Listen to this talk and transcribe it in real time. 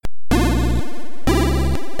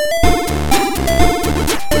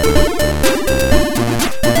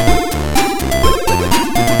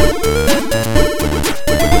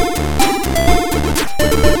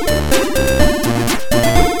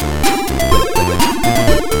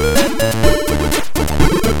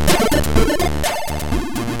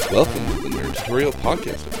Tutorial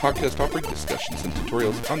Podcast, a podcast offering discussions and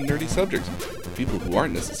tutorials on nerdy subjects for people who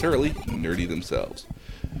aren't necessarily nerdy themselves.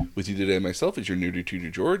 With you today myself is your nerdy tutor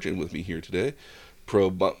George, and with me here today, pro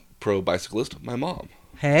bicyclist, my mom.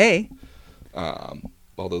 Hey.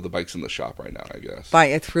 Although the bike's in the shop right now, I guess.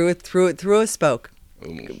 Threw a spoke.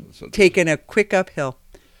 Taking a quick uphill.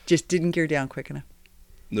 Just didn't gear down quick enough.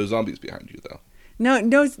 No zombies behind you, though.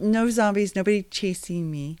 No zombies. Nobody chasing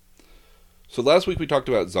me. So last week we talked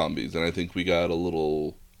about zombies, and I think we got a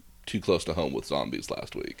little too close to home with zombies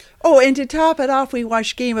last week. Oh, and to top it off, we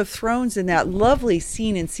watched Game of Thrones and that lovely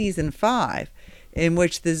scene in Season 5 in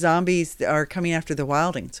which the zombies are coming after the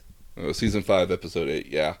wildlings. Season 5, Episode 8,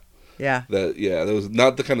 yeah. Yeah. That was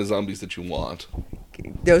not the kind of zombies that you want.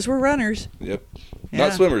 Those were runners. Yep. Yeah.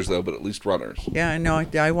 Not swimmers, though, but at least runners. Yeah, no,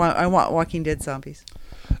 I want Walking Dead zombies.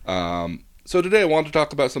 So today I want to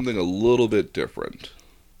talk about something a little bit different.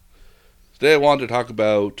 Today I want to talk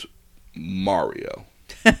about Mario.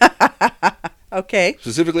 Okay.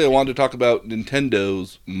 Specifically, I want to talk about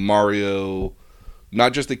Nintendo's Mario,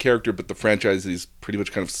 not just the character, but the franchise that he's pretty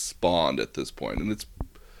much kind of spawned at this point. And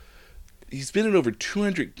he's been in over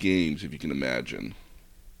 200 games, if you can imagine.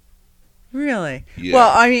 Really? Yeah.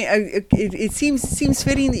 Well, I mean, it seems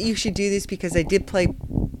fitting that you should do this because I did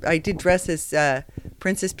dress as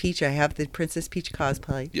Princess Peach. I have the Princess Peach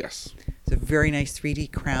cosplay. Yes. It's a very nice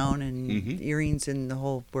 3D crown and earrings and the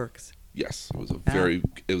whole works. Yes,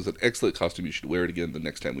 it was an excellent costume. You should wear it again the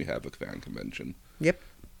next time we have a fan convention. Yep.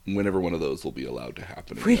 Whenever one of those will be allowed to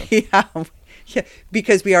happen again. Yeah,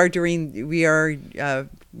 because we are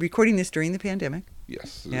recording this during the pandemic.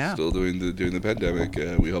 Yes, yeah. Still during the pandemic.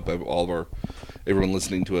 We hope everyone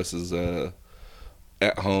listening to us is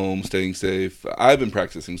at home, staying safe. I've been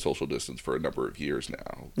practicing social distance for a number of years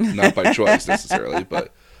now, not by choice necessarily,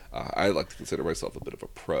 but I like to consider myself a bit of a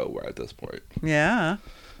pro at this point. Yeah.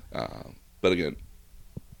 But again,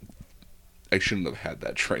 I shouldn't have had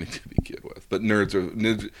that training to begin with. But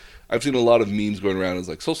nerds. I've seen a lot of memes going around as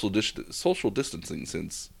like social distancing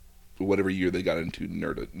since whatever year they got into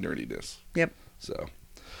nerdiness. Yep. So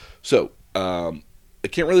I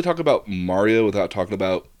can't really talk about Mario without talking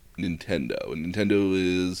about Nintendo. And Nintendo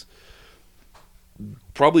is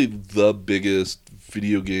probably the biggest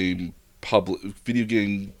video game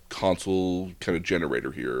console kind of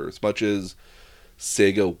generator here. As much as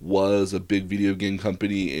Sega was a big video game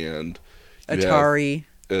company, and Atari,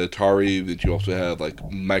 that you also have like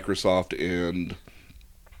Microsoft and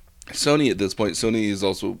Sony at this point. Sony is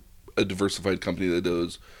also a diversified company that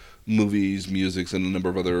does movies, music, and a number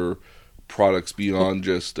of other products beyond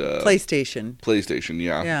just PlayStation,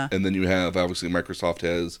 yeah. And then you have, obviously, Microsoft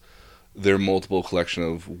has their multiple collection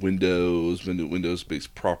of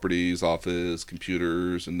Windows-based properties, Office,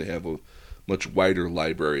 computers, and they have a much wider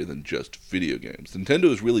library than just video games. Nintendo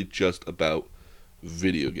is really just about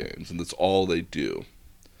video games, and that's all they do.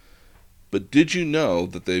 But did you know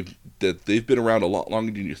that they've been around a lot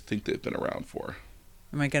longer than you think they've been around for?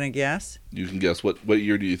 Am I going to guess? You can guess. What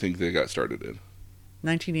year do you think they got started in?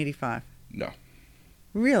 1985. No.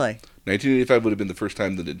 Really? 1985 would have been the first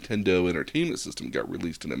time the Nintendo Entertainment System got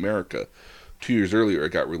released in America. 2 years earlier, it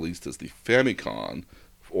got released as the Famicom,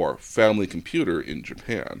 or Family Computer, in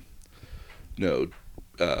Japan. No.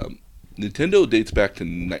 Nintendo dates back to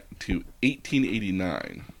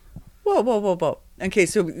 1889. Whoa. Okay,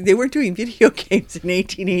 so they weren't doing video games in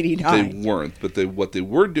 1889. They weren't, but what they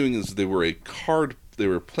were doing is they were a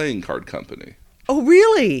playing card company. Oh,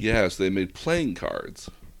 really? Yes, they made playing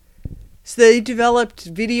cards. So they developed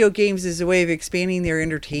video games as a way of expanding their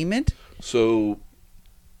entertainment? So,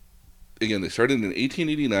 again, they started in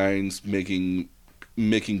 1889 making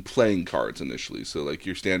playing cards initially. So, like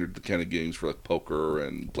your standard kind of games for like poker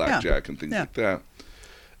and blackjack and things like that.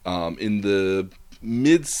 In the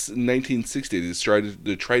mid-1960s,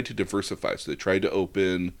 they tried to diversify. So they tried to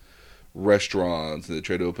open restaurants, and they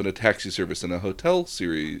tried to open a taxi service and a hotel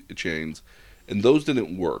series chains, and those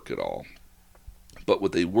didn't work at all. But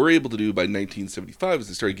what they were able to do by 1975 is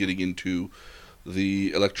they started getting into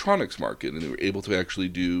the electronics market, and they were able to actually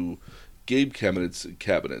do game cabinets,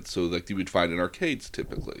 so like you would find in arcades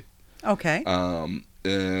typically. Okay.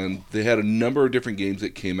 And they had a number of different games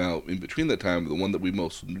that came out in between that time. The one that we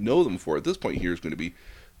most know them for at this point here is going to be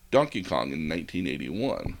Donkey Kong in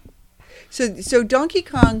 1981. So Donkey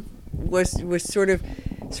Kong was sort of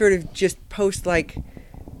just post like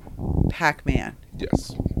Pac-Man.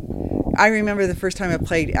 Yes. I remember the first time I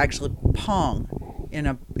played actually Pong in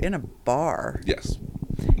a bar. Yes.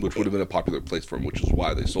 Which would have been a popular place for them, which is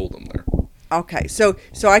why they sold them there. Okay. So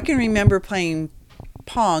I can remember playing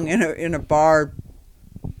Pong in a bar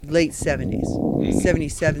late 70s,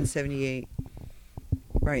 77, 78.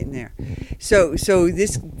 right in there. So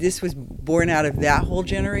this was born out of that whole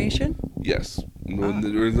generation. Yes, or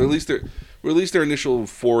at least their initial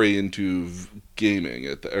foray into gaming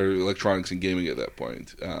or electronics and gaming at that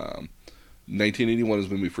point. 1981 is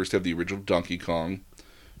when we first have the original Donkey Kong.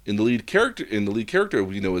 In the lead character,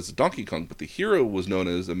 we know as Donkey Kong, but the hero was known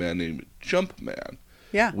as a man named Jumpman.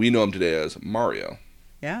 Yeah. We know him today as Mario.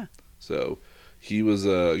 Yeah. So he was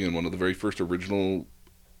again one of the very first original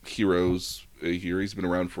heroes here. He's been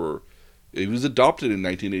around for. He was adopted in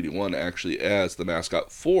 1981 actually as the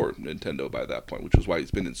mascot for Nintendo by that point, which is why he's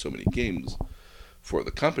been in so many games for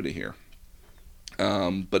the company here.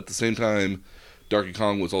 But at the same time, Donkey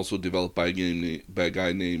Kong was also developed by a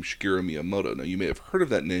guy named Shigeru Miyamoto. Now, you may have heard of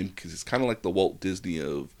that name because he's kind of like the Walt Disney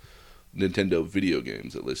of Nintendo video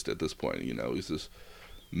games, at least at this point. You know, he's this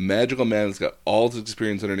magical man that's got all this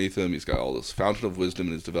experience underneath him. He's got all this fountain of wisdom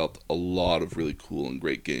and has developed a lot of really cool and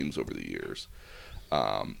great games over the years.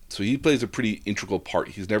 So he plays a pretty integral part.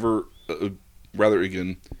 He's never, he's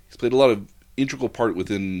played a lot of integral part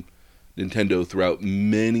within Nintendo throughout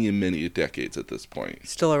many and many decades at this point.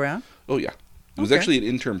 Still around? Oh, yeah. He was actually an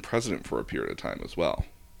interim president for a period of time as well.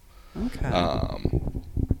 Okay.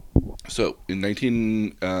 So in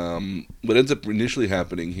what ends up initially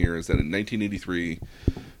happening here is that in 1983,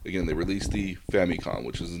 again, they released the Famicom,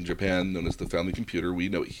 which is in Japan known as the Family Computer. We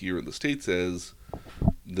know it here in the States as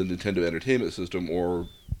the Nintendo Entertainment System, or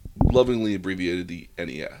lovingly abbreviated the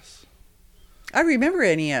NES. I remember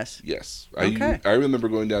NES. Yes. Okay. I remember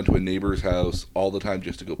going down to a neighbor's house all the time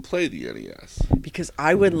just to go play the NES. Because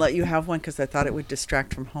I wouldn't let you have one because I thought it would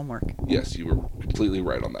distract from homework. Yes, you were completely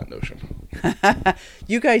right on that notion.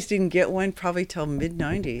 You guys didn't get one probably till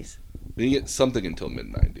mid-90s. We didn't get something until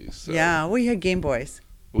mid-90s. So. Yeah, we had Game Boys.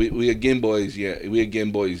 We had Game Boys, yeah. We had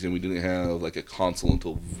Game Boys, and we didn't have like a console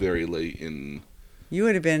until very late in... You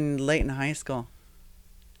would have been late in high school.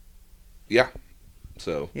 Yeah.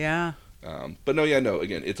 So... Yeah. But no,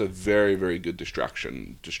 again, it's a very, very good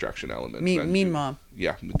distraction element. Mean mom.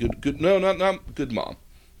 Yeah, good. No, not good mom.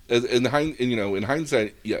 In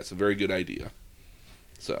hindsight, yes, a very good idea.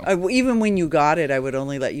 So even when you got it, I would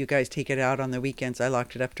only let you guys take it out on the weekends. I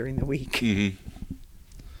locked it up during the week. Mm-hmm.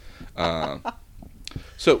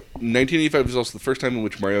 So 1985 is also the first time in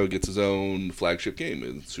which Mario gets his own flagship game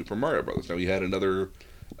in Super Mario Brothers. Now he had another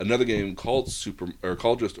game called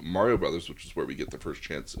just Mario Brothers, which is where we get the first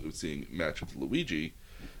chance of seeing Match with Luigi.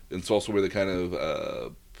 And it's also where they kind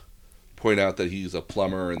of point out that he's a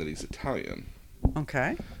plumber and that he's Italian.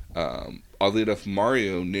 Okay. Oddly enough,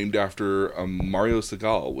 Mario named after Mario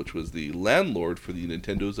Segal, which was the landlord for the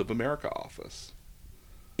Nintendos of America office.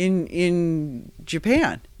 In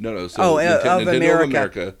Japan? No. So of Nintendo of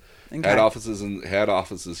America okay. had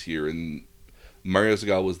offices here, and Mario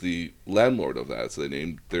Segal was the landlord of that, so they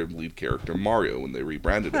named their lead character Mario when they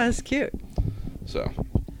rebranded it. That's cute. So,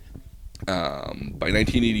 by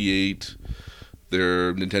 1988,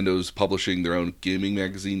 Nintendo's publishing their own gaming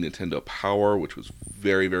magazine, Nintendo Power, which was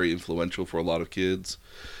very, very influential for a lot of kids.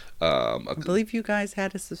 I believe you guys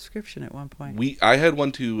had a subscription at one point. I had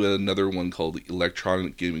one to another one called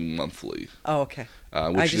Electronic Gaming Monthly. Oh, okay.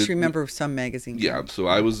 I just remember some magazines. Yeah, so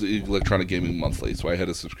I was Electronic Gaming Monthly, so I had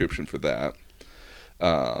a subscription for that.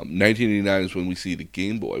 1989 is when we see the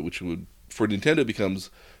Game Boy, which for Nintendo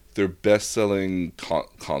becomes their best-selling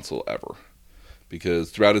console ever.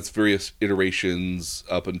 Because throughout its various iterations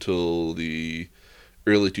up until the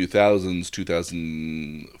early 2000s,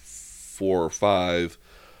 2004 or 5,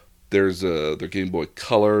 there's their Game Boy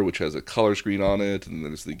Color, which has a color screen on it, and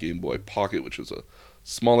then there's the Game Boy Pocket, which is a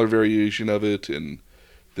smaller variation of it, and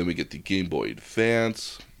then we get the Game Boy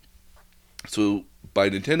Advance. So by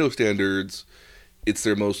Nintendo standards, it's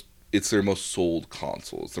their most sold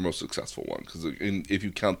console. It's their most successful one, because if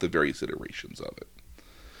you count the various iterations of it.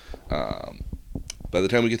 By the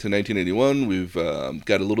time we get to 1981, we've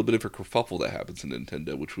got a little bit of a kerfuffle that happens in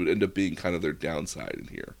Nintendo, which would end up being kind of their downside in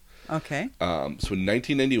here. Okay. So in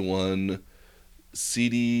 1991,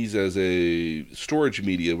 CDs as a storage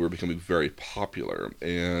media were becoming very popular.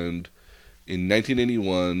 And in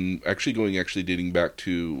 1981, actually dating back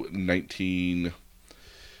to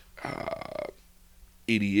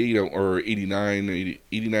 1988 or 89,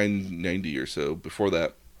 90 or so, before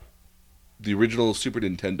that, the original Super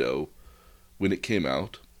Nintendo, when it came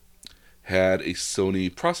out, had a Sony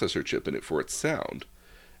processor chip in it for its sound.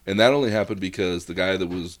 And that only happened because the guy that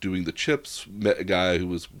was doing the chips met a guy who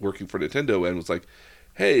was working for Nintendo and was like,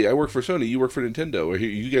 hey, I work for Sony, you work for Nintendo, or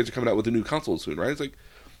you guys are coming out with a new console soon, right? It's like,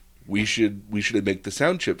 we should make the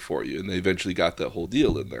sound chip for you. And they eventually got that whole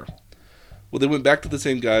deal in there. Well, they went back to the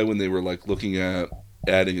same guy when they were looking at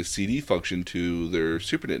adding a CD function to their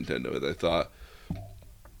Super Nintendo. And they thought,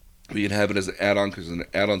 We can have it as an add-on because there's an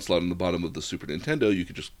add-on slot on the bottom of the Super Nintendo. You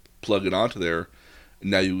could just plug it onto there.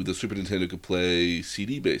 And now the Super Nintendo could play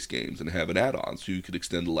CD-based games and have an add-on, so you could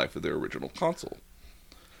extend the life of their original console.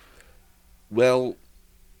 Well,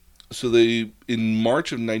 so in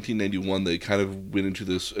March of 1991, they kind of went into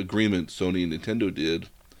this agreement, Sony and Nintendo did.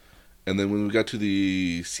 And then when we got to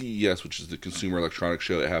the CES, which is the Consumer Electronics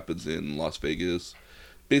Show, it happens in Las Vegas.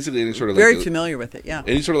 Basically, any sort of very familiar with it, yeah.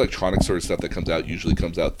 Any sort of electronic sort of stuff that comes out usually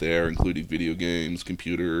comes out there, including video games,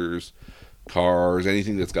 computers, cars,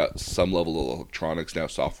 anything that's got some level of electronics, now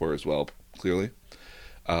software as well, clearly.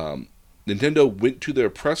 Nintendo went to their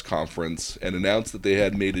press conference and announced that they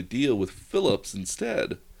had made a deal with Philips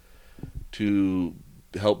instead to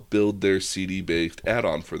help build their CD-based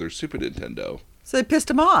add-on for their Super Nintendo. So they pissed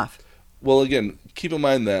them off. Well, again, keep in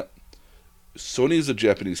mind that Sony is a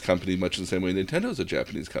Japanese company, much in the same way Nintendo is a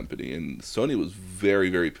Japanese company, and Sony was very,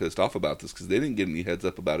 very pissed off about this because they didn't get any heads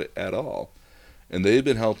up about it at all. And they've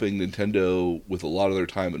been helping Nintendo with a lot of their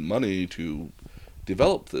time and money to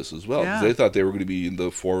develop this as well. Yeah. They thought they were going to be they're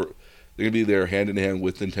going to be there hand in hand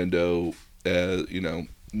with Nintendo,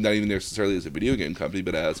 not even necessarily as a video game company,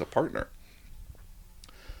 but as a partner.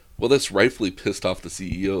 Well, this rightfully pissed off the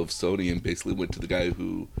CEO of Sony and basically went to the guy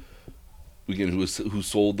who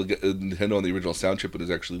sold the Nintendo on the original sound chip and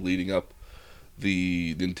is actually leading up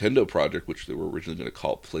the Nintendo project, which they were originally going to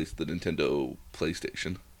call the Nintendo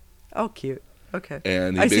PlayStation. Oh, cute. Okay.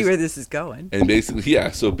 And I see where this is going. And basically,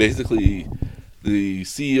 yeah, so basically the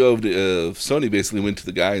CEO of Sony basically went to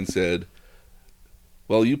the guy and said,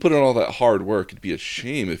 well, you put in all that hard work. It'd be a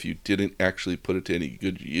shame if you didn't actually put it to any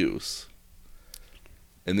good use.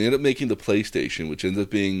 And they ended up making the PlayStation, which ends up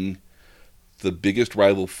being the biggest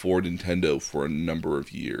rival for Nintendo for a number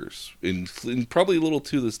of years. And probably a little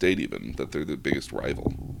to this date even, that they're the biggest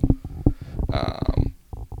rival.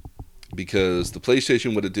 Because the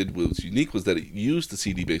PlayStation, what it did was unique was that it used the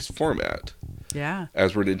CD-based format. Yeah.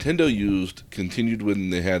 As where Nintendo continued when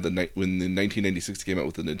the 1996 came out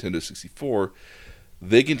with the Nintendo 64,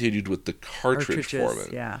 they continued with the cartridge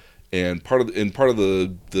format. Yeah. And part of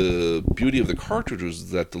the beauty of the cartridge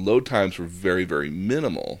was that the load times were very, very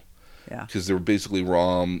minimal. Yeah. Because they were basically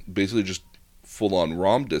just full-on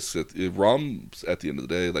ROM discs. ROMs at the end of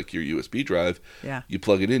the day, like your USB drive, yeah. You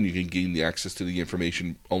plug it in, you can gain the access to the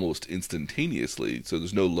information almost instantaneously. So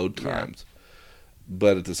there's no load times. Yeah.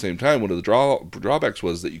 But at the same time, one of the drawbacks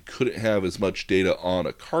was that you couldn't have as much data on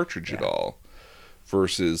a cartridge at all.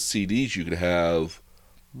 Versus CDs, you could have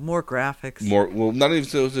more graphics. Not even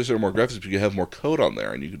necessarily more graphics, but you could have more code on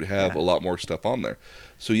there, and you could have a lot more stuff on there.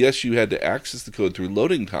 So yes, you had to access the code through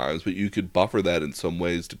loading times, but you could buffer that in some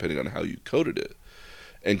ways depending on how you coded it.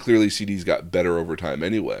 And clearly, CDs got better over time,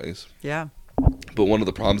 anyways. Yeah. But one of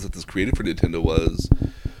the problems that this created for Nintendo was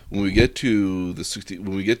when we get to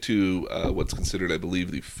what's considered, I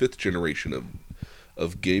believe, the 5th generation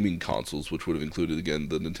of gaming consoles, which would have included again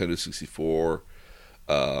the Nintendo 64.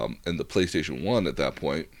 And the PlayStation 1 at that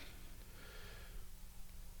point,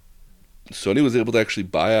 Sony was able to actually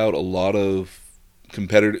buy out a lot of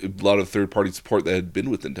third-party support that had been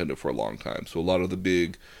with Nintendo for a long time. So a lot of the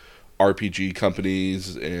big RPG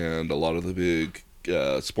companies and a lot of the big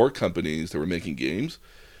sport companies that were making games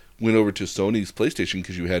went over to Sony's PlayStation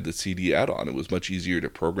because you had the CD add-on. It was much easier to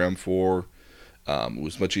program for. It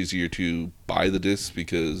was much easier to buy the discs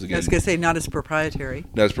because, again... I was going to say, not as proprietary.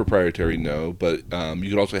 Not as proprietary, no. But you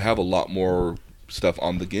could also have a lot more stuff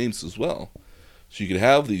on the games as well. So you could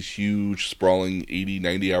have these huge, sprawling 80,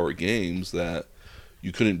 90-hour games that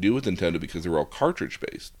you couldn't do with Nintendo because they were all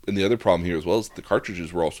cartridge-based. And the other problem here as well is the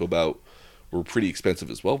cartridges were pretty expensive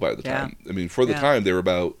as well by the time. I mean, for the time, they were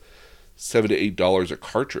about $7 to $8 a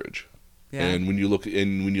cartridge. Yeah. And when you look at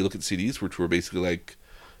CDs, which were basically like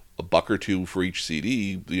 $1 or $2 for each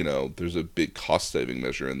CD, there's a big cost-saving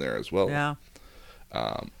measure in there as well. Yeah.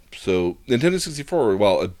 So Nintendo 64,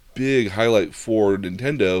 while a big highlight for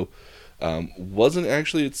Nintendo, wasn't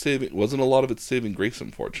a lot of its saving grace,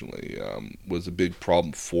 unfortunately. Was a big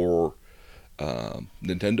problem for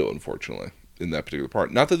Nintendo, unfortunately, in that particular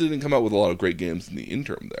part. Not that they didn't come out with a lot of great games in the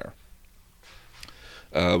interim there.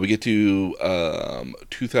 We get to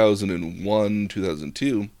 2001,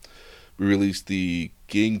 2002. We released the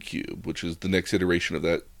GameCube, which is the next iteration of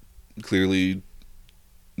that. Clearly,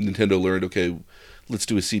 Nintendo learned, okay, let's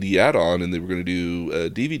do a CD add-on, and they were going to do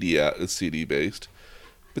a DVD CD-based,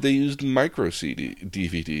 but they used micro CD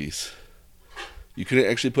DVDs. You couldn't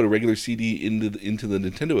actually put a regular CD into the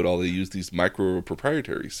Nintendo at all. They used these micro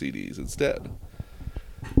proprietary CDs instead.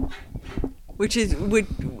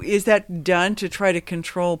 Is that done to try to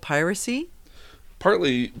control piracy?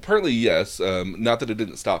 Partly yes. Not that it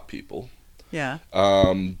didn't stop people. Yeah.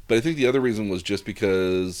 But I think the other reason was just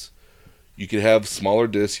because you could have smaller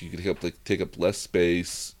discs, you could take up less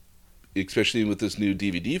space, especially with this new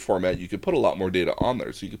DVD format. You could put a lot more data on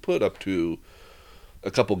there, so you could put up to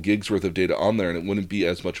a couple gigs worth of data on there, and it wouldn't be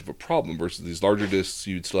as much of a problem. Versus these larger discs,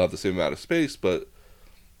 you'd still have the same amount of space, but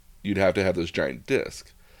you'd have to have those giant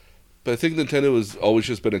discs. But I think Nintendo has always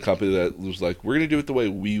just been a company that was like, we're going to do it the way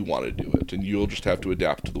we want to do it, and you'll just have to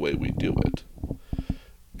adapt to the way we do it.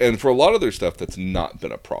 And for a lot of their stuff, that's not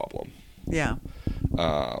been a problem. Yeah.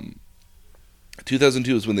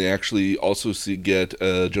 2002 is when they actually also get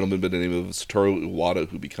a gentleman by the name of Satoru Iwata,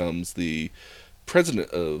 who becomes the president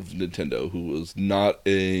of Nintendo, who was not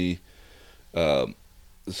a... so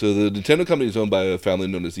the Nintendo company is owned by a family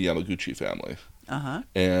known as the Yamaguchi family. Uh-huh.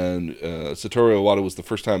 And Satoru Iwata was the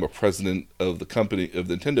first time a president of the company, of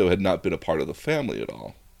Nintendo, had not been a part of the family at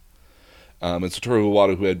all. And Satoru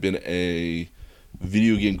Iwata, who had been a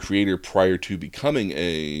video game creator prior to becoming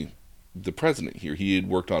the president here, he had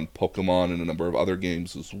worked on Pokemon and a number of other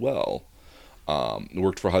games as well.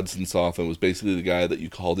 Worked for Hudson Soft and was basically the guy that you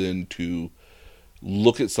called in to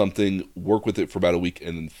look at something, work with it for about a week,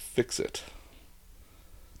 and then fix it.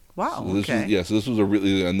 Wow. So this was a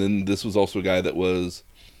really, and then this was also a guy that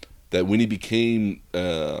when he became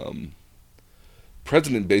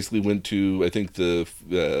president, basically went to, I think, the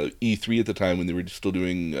E3 at the time when they were still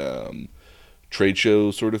doing trade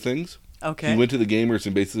show sort of things. Okay. He went to the gamers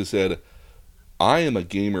and basically said, I am a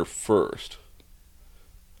gamer first.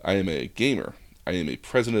 I am a gamer. I am a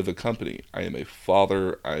president of a company. I am a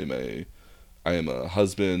father. I am a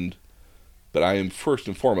husband. But I am first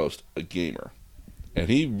and foremost a gamer. And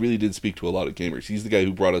he really did speak to a lot of gamers. He's the guy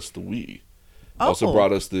who brought us the Wii. Oh. Also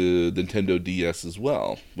brought us the Nintendo DS as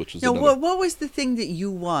well, which is now. What was the thing that you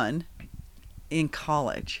won in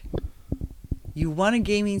college? You won a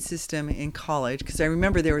gaming system in college, because I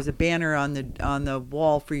remember there was a banner on the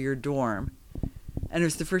wall for your dorm, and it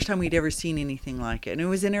was the first time we'd ever seen anything like it, and it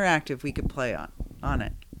was interactive. We could play on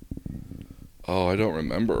it. Oh, I don't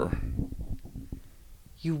remember.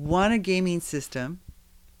 You won a gaming system.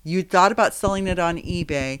 You thought about selling it on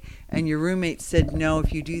eBay, and your roommate said, "No,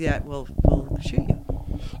 if you do that, we'll shoot you."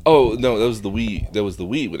 Oh no, that was the Wii. That was the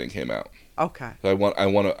Wii when it came out. Okay. So I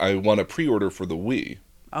won a pre-order for the Wii.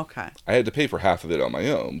 Okay. I had to pay for half of it on my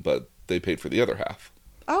own, but they paid for the other half.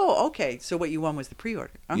 Oh, okay. So what you won was the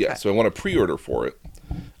pre-order. Okay. Yeah, so I won a pre-order for it.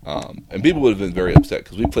 And people would have been very upset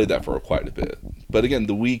because we played that for quite a bit. But again,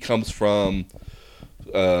 the Wii comes from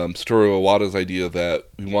Satoru Iwata's idea that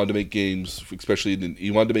he wanted to make games,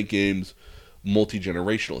 he wanted to make games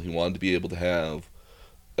multi-generational. He wanted to be able to have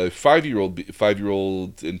a 5-year-old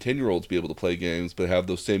and 10-year-olds be able to play games, but have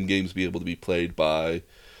those same games be able to be played by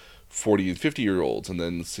 40 and 50-year-olds, and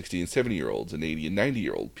then 60 and 70-year-olds, and 80 and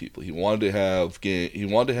 90-year-old people. He wanted to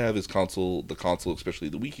have his console, especially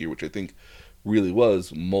the Wii here, which I think really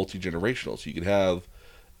was multi-generational. So you could have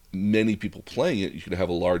many people playing it. You could have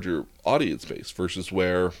a larger audience base versus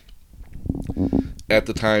where at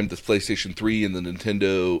the time the PlayStation 3 and the and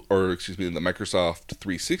the Microsoft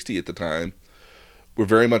 360 at the time were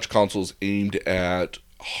very much consoles aimed at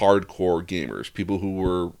hardcore gamers, people who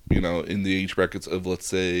were, in the age brackets of, let's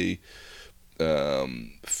say,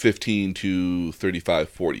 15 to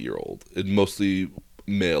 35, 40-year-old, and mostly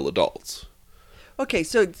male adults. Okay,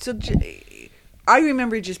 so I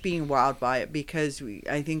remember just being wowed by it because we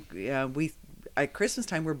at Christmas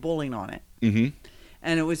time we're bowling on it, mm-hmm.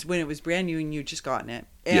 and it was when it was brand new and you just gotten it,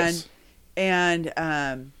 yes. and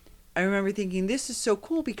I remember thinking, this is so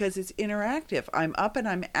cool because it's interactive. I'm up and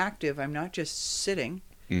I'm active. I'm not just sitting.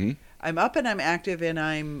 Mm-hmm. I'm up and I'm active, and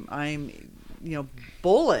I'm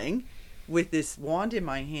bowling with this wand in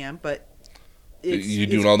my hand, but you're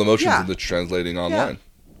doing all the motions and it's translating online.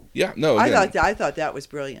 Yeah, no. Again, I thought that was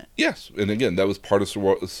brilliant. Yes, and again, that was part of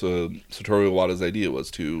Satoru Iwata's idea, was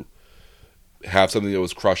to have something that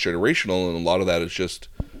was cross-generational, and a lot of that is just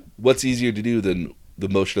what's easier to do than the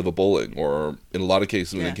motion of a bowling, or in a lot of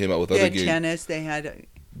cases when they came out with other games. Tennis, they had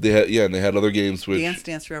and they had other games which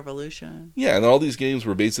Dance Revolution. Yeah, and all these games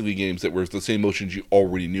were basically games that were the same motions you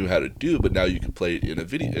already knew how to do, but now you can play it in a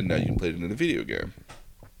video, and now you can play it in a video game.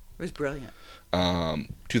 It was brilliant.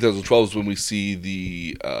 2012 is when we see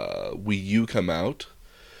the Wii U come out.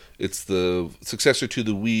 It's the successor to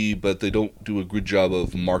the Wii, but they don't do a good job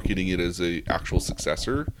of marketing it as a actual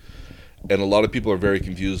successor. And a lot of people are very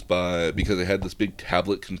confused because it had this big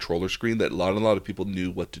tablet controller screen that a lot of people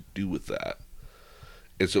knew what to do with that.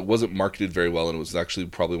 And so it wasn't marketed very well, and it was actually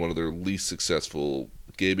probably one of their least successful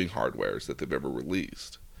gaming hardwares that they've ever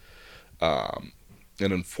released.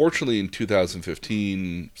 And unfortunately, in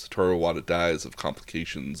 2015, Satoru Iwata dies of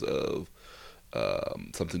complications of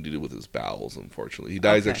something to do with his bowels, unfortunately. He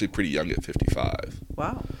dies actually pretty young at 55.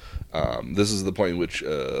 Wow. This is the point in which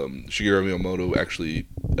Shigeru Miyamoto actually,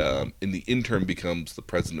 in the interim, becomes the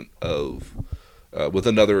president of, with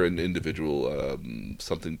another individual,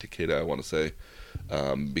 something Takeda, I want to say,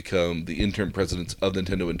 become the interim presidents of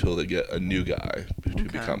Nintendo until they get a new guy to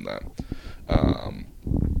become that.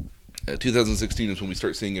 2016 is when we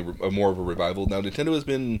start seeing a more of a revival. Now, Nintendo has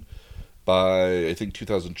been, by I think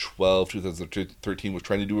 2012, 2013, was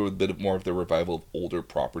trying to do a bit more of the revival of older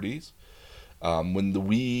properties. When the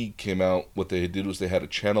Wii came out, what they did was they had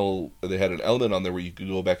an element on there where you could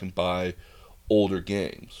go back and buy older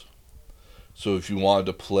games. So if you wanted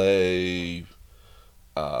to play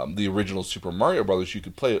the original Super Mario Brothers, you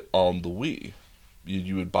could play it on the Wii.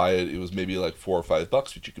 You would buy it. It was maybe like $4 or $5,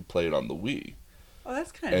 but you could play it on the Wii. Oh,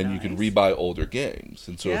 that's kind of nice. And you could rebuy older games.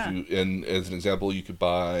 And so and as an example, you could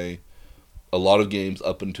buy a lot of games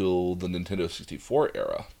up until the Nintendo 64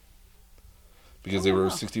 era. Because they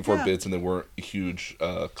were 64 bits and they weren't a huge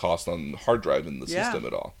cost on hard drive in the system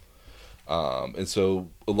at all. And so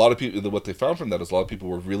a lot of people, what they found from that is a lot of people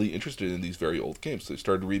were really interested in these very old games. So they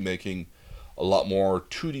started remaking a lot more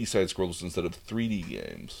 2D side-scrollers instead of 3D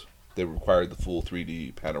games. They required the full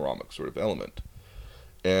 3D panoramic sort of element.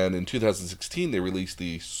 And in 2016, they released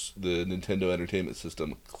the Nintendo Entertainment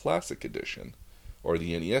System Classic Edition, or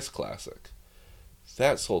the NES Classic.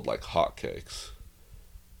 That sold like hotcakes.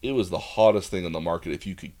 It was the hottest thing on the market if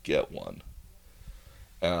you could get one.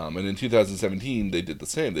 And in 2017, they did the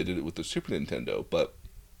same. They did it with the Super Nintendo, but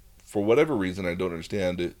for whatever reason, I don't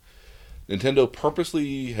understand it, Nintendo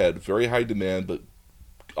purposely had very high demand, but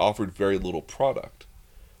offered very little product.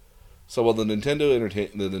 So while the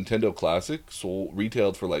Nintendo Classic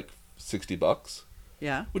retailed for like $60,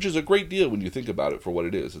 which is a great deal when you think about it for what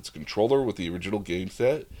it is. It's a controller with the original game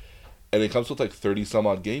set, and it comes with like 30 some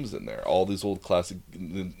odd games in there. All these old classic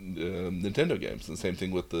Nintendo games. And the same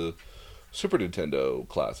thing with the Super Nintendo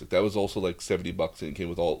Classic. That was also like $70, and it came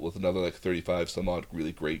with another like 35 some odd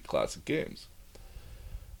really great classic games.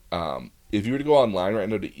 If you were to go online right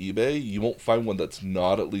now to eBay, you won't find one that's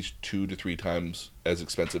not at least 2 to 3 times as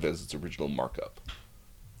expensive as its original markup.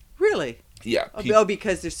 Really? Yeah.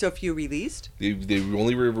 Because there's so few released? They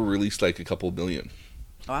only ever released like a couple million.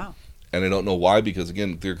 Wow. And I don't know why, because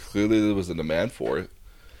again, there was a demand for it.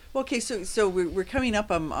 Well, okay, so we're coming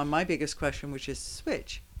up on my biggest question, which is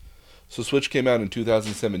Switch. So Switch came out in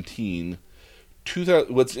 2017.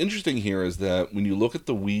 What's interesting here is that when you look at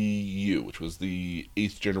the Wii U, which was the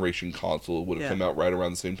 8th generation console, would have come out right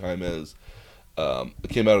around the same time as it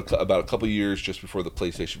came out about a couple years just before the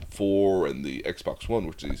PlayStation 4 and the Xbox One,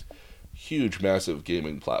 which are these huge, massive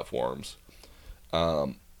gaming platforms.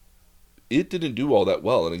 It didn't do all that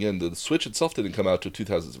well, and again, the Switch itself didn't come out till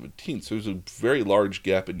 2017, so there's a very large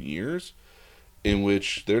gap in years in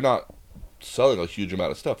which they're not selling a huge amount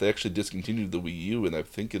of stuff. They actually discontinued the Wii U, and I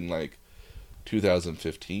think in like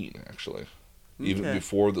 2015, actually, even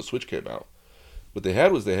before the Switch came out. What they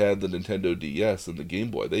had the Nintendo DS and the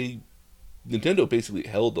Game Boy. Nintendo basically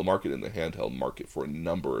held the market in the handheld market for a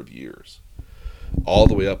number of years, all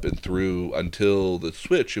the way up and through until the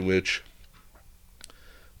Switch, in which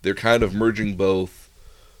they're kind of merging both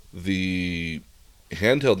the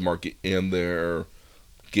handheld market and their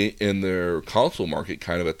console market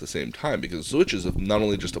kind of at the same time, because Switch is not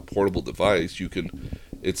only just a portable device.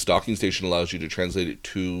 Its docking station allows you to translate it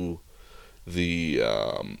to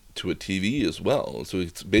to a TV as well. So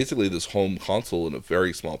it's basically this home console in a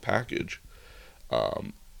very small package,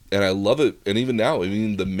 and I love it. And even now, I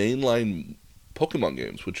mean, the mainline Pokemon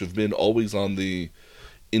games, which have been always on the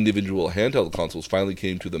individual handheld consoles, finally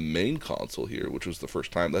came to the main console here, which was the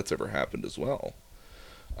first time that's ever happened as well.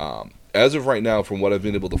 As of right now, from what I've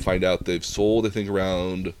been able to find out, they've sold, I think,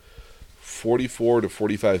 around 44 to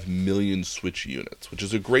 45 million Switch units, which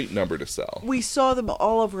is a great number to sell. We saw them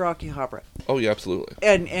all over Akihabara. Oh, yeah, absolutely.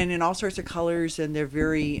 And in all sorts of colors, and they're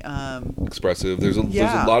very expressive. There's a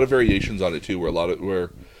lot of variations on it, too, where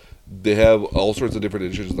they have all sorts of different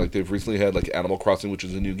editions. Like, they've recently had, like, Animal Crossing, which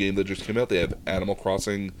is a new game that just came out. They have Animal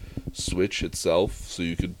Crossing Switch itself, so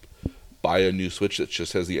you could buy a new Switch that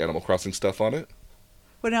just has the Animal Crossing stuff on it.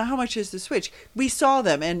 Well, now, how much is the Switch? We saw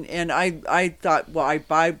them, and I thought, well, I'd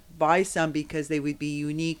buy some because they would be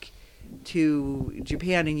unique to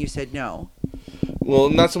Japan, and you said no.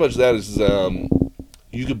 Well, not so much that as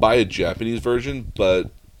you could buy a Japanese version,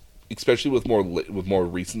 but especially with more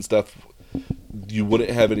recent stuff, you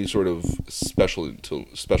wouldn't have any sort of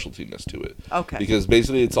specialtiness to it. Okay. Because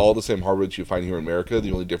basically it's all the same hardware that you find here in America.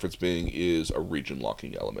 The only difference being is a region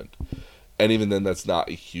locking element. And even then, that's not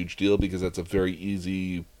a huge deal because that's a very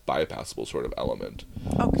easy bypassable sort of element.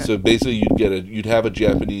 Okay. So basically, you'd have a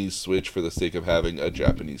Japanese Switch for the sake of having a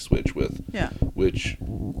Japanese Switch which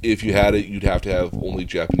if you had it, you'd have to have only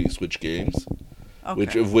Japanese Switch games,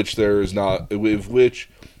 Okay. which there is not. Which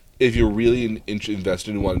if you're really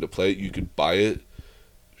invested in wanting to play it, you could buy it,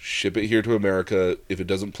 ship it here to America. If it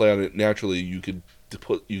doesn't play on it naturally, you can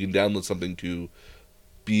download something to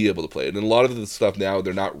be able to play it. And a lot of the stuff now,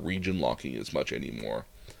 they're not region locking as much anymore,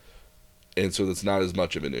 and so that's not as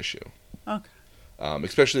much of an issue. Okay.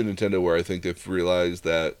 Especially Nintendo, where I think they've realized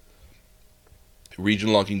that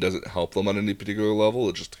region locking doesn't help them on any particular level;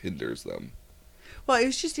 it just hinders them. Well, it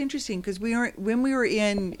was just interesting because when we were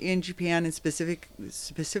in Japan and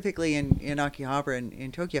specifically in Akihabara and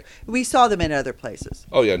in Tokyo, we saw them in other places.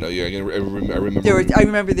 Oh yeah, no, yeah, I remember. I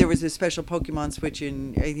remember there was a special Pokemon Switch,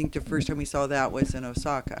 and I think the first time we saw that was in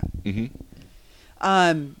Osaka.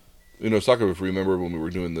 Mm-hmm. In Osaka, if you remember when we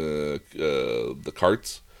were doing the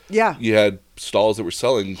carts, Yeah. you had stalls that were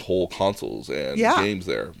selling whole consoles and games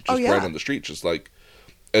there, just right on the street, just like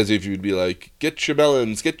as if you'd be like, get your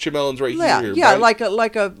melons right here. Yeah, right?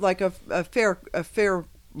 like a fair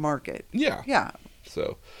market. Yeah. Yeah.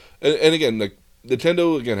 So, and again, like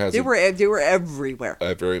Nintendo again has They were everywhere.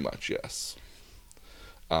 Very much, yes.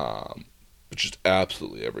 Just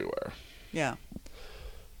absolutely everywhere. Yeah.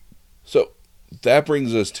 So that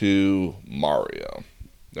brings us to Mario.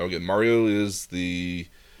 Now again, Mario is the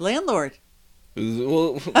Landlord.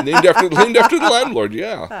 named after the landlord.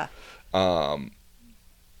 Yeah.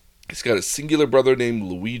 He's got a singular brother named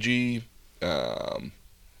Luigi. Let's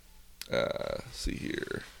see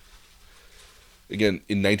here. Again,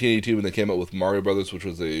 in 1982, when they came out with Mario Brothers, which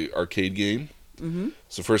was a arcade game,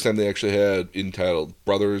 it's the first time they actually had entitled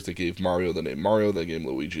Brothers. They gave Mario the name Mario. They gave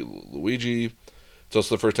Luigi. It's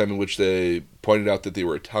also the first time in which they pointed out that they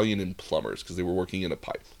were Italian and plumbers because they were working in a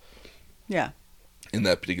pipe. Yeah. In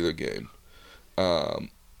that particular game,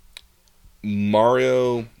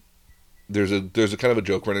 Mario. There's a kind of a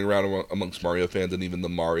joke running around amongst Mario fans and even the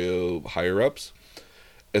Mario higher ups,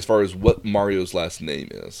 as far as what Mario's last name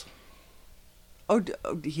is. Oh,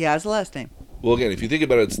 he has a last name. Well, again, if you think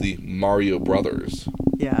about it, it's the Mario Brothers.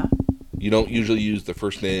 Yeah. You don't usually use the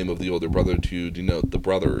first name of the older brother to denote the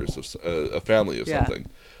brothers of a family of something.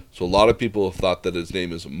 So a lot of people have thought that his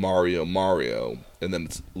name is Mario, and then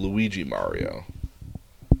it's Luigi Mario.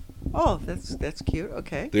 Oh, that's cute.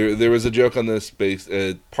 Okay. There was a joke on this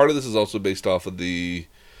part of this is also based off of the.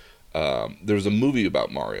 There was a movie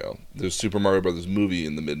about Mario. There's Super Mario Brothers movie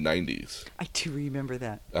in the mid-90s. I do remember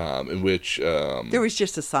that. In which there was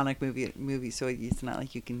just a Sonic movie, so it's not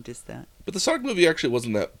like you can diss that. But the Sonic movie actually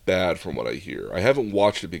wasn't that bad from what I hear. I haven't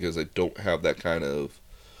watched it because I don't have that kind of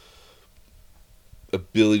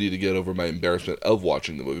ability to get over my embarrassment of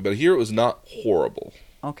watching the movie. But I hear it was not horrible.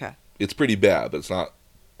 Okay. It's pretty bad, but it's not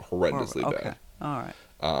horrendously okay. bad. All right.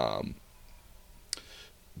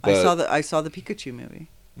 But I saw the Pikachu movie.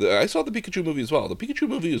 I saw the Pikachu movie as well. The Pikachu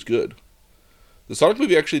movie is good. The Sonic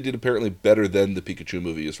movie actually did apparently better than the Pikachu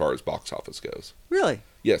movie as far as box office goes. Really?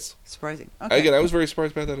 Yes. Surprising. Okay. Again, I was very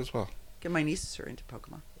surprised by that as well. My nieces are into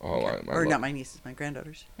Pokemon. Oh, okay. Not my nieces, my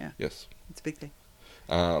granddaughters. Yeah. Yes. It's a big thing.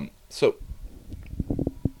 So,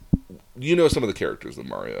 you know some of the characters of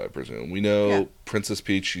Mario, I presume. We know Princess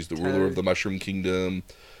Peach. She's the ruler of the Mushroom Kingdom.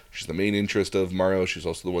 She's the main interest of Mario. She's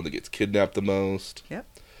also the one that gets kidnapped the most. Yep.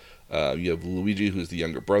 You have Luigi, who's the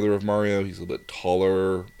younger brother of Mario. He's a little bit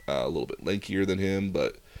taller, a little bit lankier than him,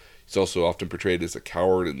 but he's also often portrayed as a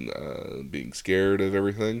coward and being scared of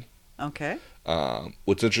everything. Okay.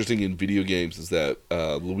 What's interesting in video games is that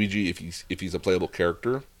Luigi, if he's a playable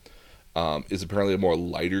character, is apparently a more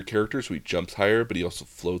lighter character, so he jumps higher, but he also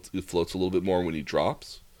floats a little bit more when he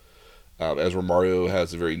drops. As where Mario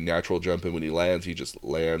has a very natural jump, and when he lands, he just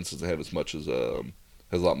lands, doesn't have as much as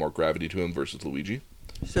has a lot more gravity to him versus Luigi.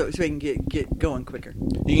 So he can get going quicker.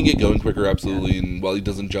 He can get going quicker, absolutely, and while he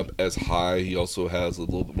doesn't jump as high, he also has a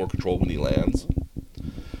little bit more control when he lands.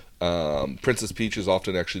 Princess Peach is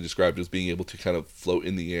often actually described as being able to kind of float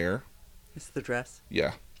in the air. It's the dress.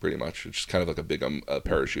 Yeah, pretty much. It's just kind of like a big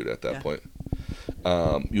parachute at that point.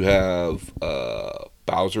 You have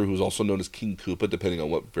Bowser, who's also known as King Koopa, depending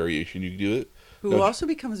on what variation you do it. Who also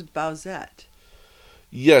becomes Bowsette.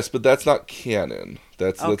 Yes, but that's not canon.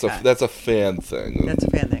 That's a fan thing. That's a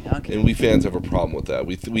fan thing. Okay. And we fans have a problem with that.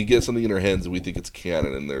 We get something in our heads and we think it's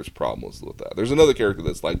canon, and there's problems with that. There's another character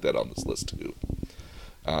that's like that on this list too.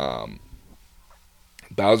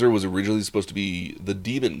 Bowser was originally supposed to be the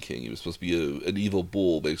Demon King. He was supposed to be an evil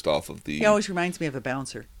bull based off of the... He always reminds me of a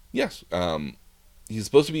bouncer. Yes. He's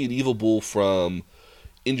supposed to be an evil bull from...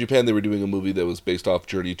 In Japan, they were doing a movie that was based off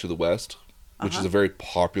Journey to the West, which is a very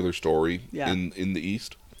popular story in the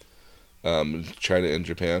East. China and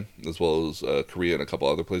Japan, as well as Korea and a couple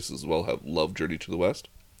other places as well, have loved Journey to the West.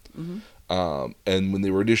 Hmm. And when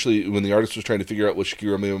the artist was trying to figure out what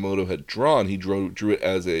Shigeru Miyamoto had drawn, he drew it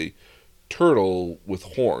as a turtle with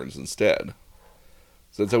horns instead.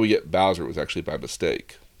 So that's how we get Bowser, was actually by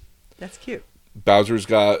mistake. That's cute. Bowser's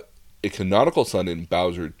got a canonical son in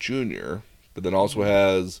Bowser Jr., but then also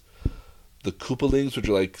has the Koopalings, which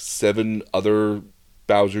are like 7 other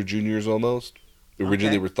Bowser Juniors almost. Originally,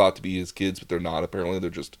 Okay. they were thought to be his kids, but they're not, apparently. They're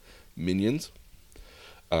just minions.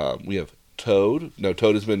 We have Toad. Now,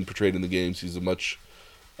 Toad has been portrayed in the games. He's a much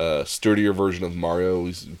sturdier version of Mario.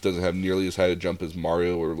 He doesn't have nearly as high a jump as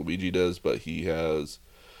Mario or Luigi does, but he has...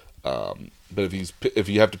 but if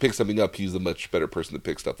you have to pick something up, he's a much better person to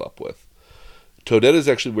pick stuff up with. Toadette is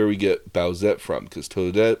actually where we get Bowsette from, because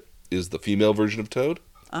Toadette is the female version of Toad.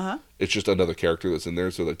 Uh-huh. It's just another character that's in there,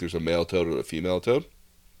 so like there's a male Toad and a female Toad.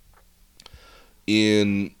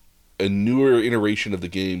 In a newer iteration of the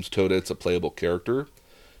games, Toadette's a playable character.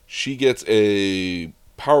 She gets a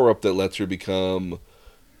power-up that lets her become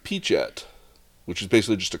Peachette, which is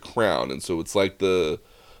basically just a crown, and so it's like the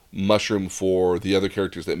mushroom for the other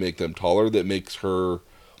characters that make them taller, that makes her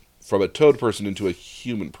from a Toad person into a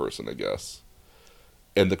human person, I guess.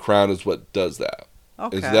 And the crown is what does that.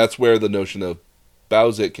 Okay. And so that's where the notion of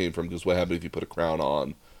Bowsette came from, because what happened if you put a crown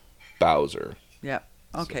on Bowser? Yep.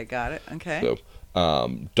 Okay, got it. Okay.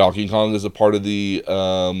 So, Donkey Kong is a part of the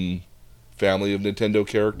family of Nintendo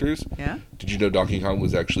characters. Yeah. Did you know Donkey Kong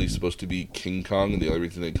was actually supposed to be King Kong, and the only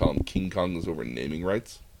reason they call him King Kong is over naming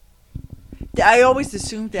rights? I always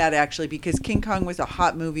assumed that, actually, because King Kong was a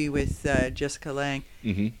hot movie with Jessica Lange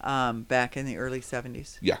Mm-hmm. back in the early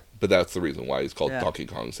 70s. Yeah, but that's the reason why he's called Yeah. Donkey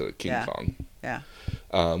Kong instead of King Yeah. Kong. Yeah.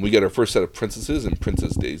 We get our first set of princesses in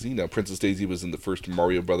Princess Daisy. Now, Princess Daisy was in the first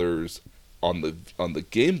Mario Brothers on the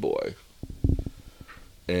Game Boy.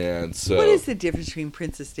 And so, What is the difference between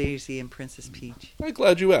Princess Daisy and Princess Peach? I'm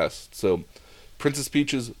glad you asked. So, Princess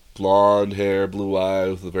Peach is blonde hair, blue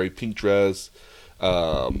eyes, with a very pink dress.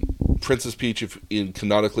 Princess Peach,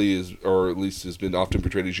 canonically, is, or at least has been often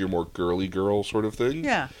portrayed as your more girly girl sort of thing.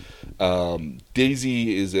 Yeah.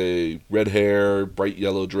 Daisy is a red hair, bright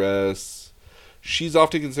yellow dress. She's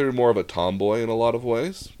often considered more of a tomboy in a lot of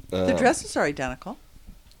ways. The dresses are identical.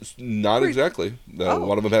 Not exactly. Oh.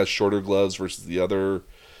 One of them has shorter gloves versus the other.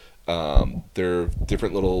 There are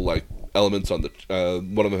different little like elements on the.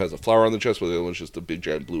 One of them has a flower on the chest, while the other one's just a big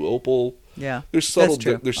giant blue opal. Yeah. There's subtle. That's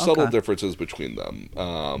true. There's subtle Okay. differences between them.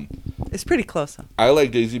 It's pretty close, though. I like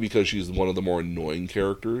Daisy because she's one of the more annoying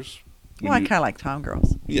characters. Well, I kind of like Tom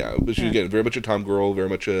Girls. Yeah, but she's Yeah. again very much a tom girl, very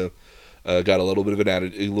much got a little bit of a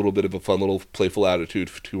little bit of a fun, little playful attitude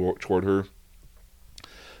toward her.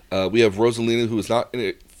 We have Rosalina, who is not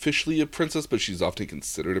officially a princess, but she's often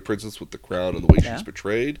considered a princess with the crown and the way Yeah. she's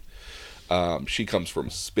portrayed. She comes from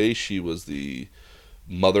space. She was the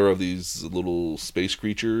mother of these little space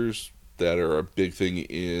creatures that are a big thing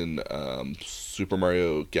in Super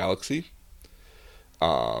Mario Galaxy.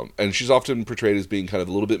 And she's often portrayed as being kind of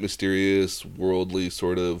a little bit mysterious, worldly,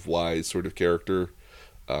 sort of wise sort of character,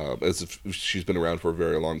 as if she's been around for a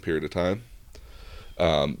very long period of time.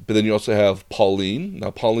 But then you also have Pauline. Now,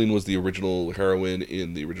 Pauline was the original heroine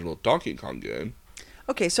in the original Donkey Kong game.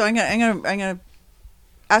 Okay, so I'm gonna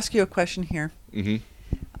ask you a question here. Mm-hmm.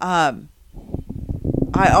 I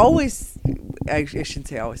shouldn't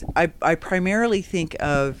say always. I primarily think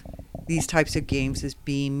of these types of games as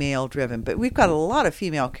being male driven, but we've got a lot of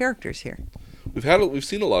female characters here. We've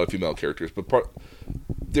seen a lot of female characters, but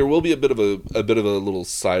there will be a bit of a little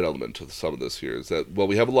side element to some of this here. Is that while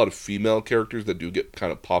we have a lot of female characters that do get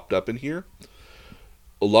kind of popped up in here,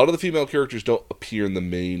 a lot of the female characters don't appear in the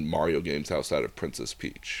main Mario games outside of Princess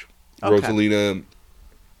Peach. Okay. Rosalina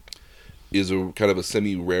is a kind of a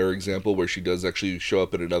semi-rare example where she does actually show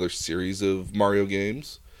up in another series of Mario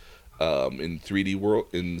games. In 3D World,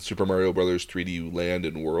 in Super Mario Brothers 3D Land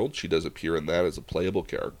and World, she does appear in that as a playable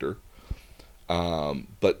character.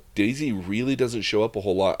 But Daisy really doesn't show up a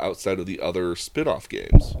whole lot outside of the other spin-off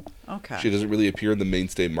games. Okay. She doesn't really appear in the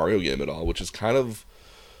mainstay Mario game at all, which is kind of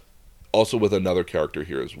also with another character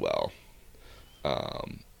here as well.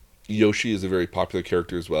 Yoshi is a very popular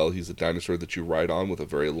character as well. He's a dinosaur that you ride on with a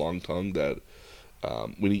very long tongue that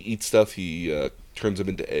when he eats stuff, he turns them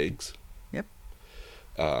into eggs. Yep.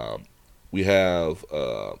 We have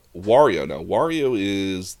Wario. Now, Wario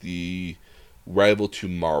is the rival to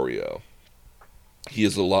Mario. He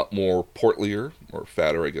is a lot more portlier, or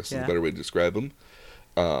fatter, I guess is a better way to describe him.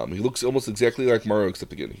 He looks almost exactly like Mario,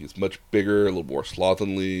 except again, he's much bigger, a little more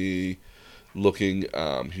slovenly looking.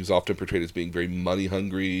 He's often portrayed as being very money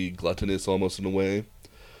hungry, gluttonous almost in a way.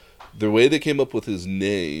 The way they came up with his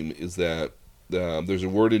name is that there's a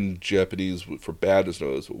word in Japanese for bad is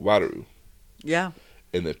known as waru. Yeah.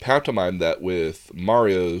 And they pantomime that with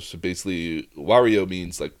Mario. So basically, Wario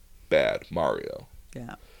means like bad Mario.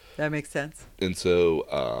 Yeah. That makes sense. And so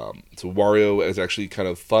Wario is actually kind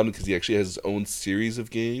of fun because he actually has his own series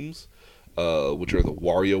of games, which are the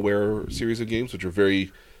WarioWare series of games, which are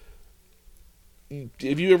very.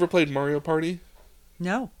 Have you ever played Mario Party?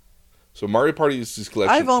 No. So Mario Party is this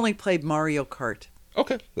collection. I've only played Mario Kart.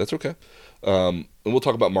 Okay, that's okay. And we'll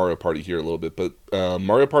talk about Mario Party here a little bit, but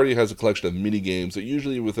Mario Party has a collection of mini games that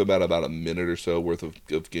usually with about a minute or so worth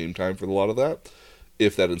of game time for a lot of that,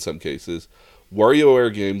 if that in some cases.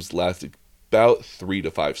 WarioWare games last about 3 to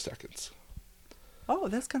 5 seconds. Oh,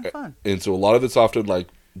 that's kind of fun. And so a lot of it's often like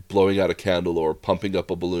blowing out a candle or pumping up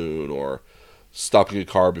a balloon or stopping a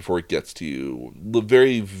car before it gets to you. The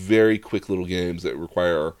very, very quick little games that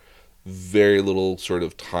require very little sort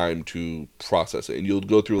of time to process it. And you'll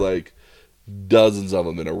go through like dozens of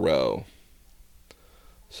them in a row.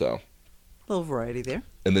 So. A little variety there.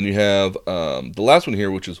 And then you have the last one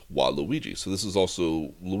here, which is Waluigi. So this is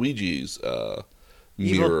also Luigi's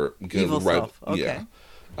mirror. Evil self. Okay.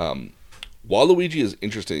 Yeah. Waluigi is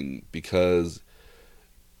interesting because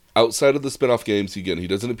outside of the spin-off games, again, he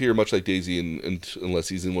doesn't appear much like Daisy unless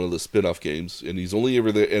he's in one of the spin-off games. And he's only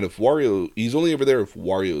ever there. And he's only ever there if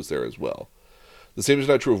Wario's there as well. The same is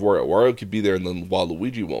not true of Wario. Wario could be there and then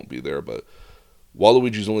Waluigi won't be there. But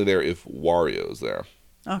Waluigi's only there if Wario's there.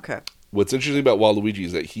 Okay. What's interesting about Waluigi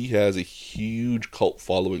is that he has a huge cult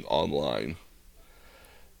following online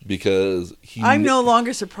because I'm no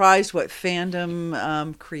longer surprised what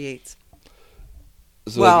fandom creates.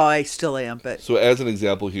 So well, I still am, but so as an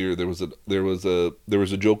example here, there was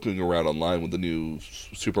a joke going around online with the new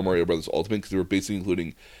Super Mario Brothers Ultimate because they were basically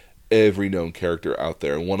including every known character out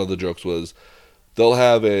there, and one of the jokes was they'll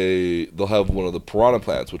have one of the Piranha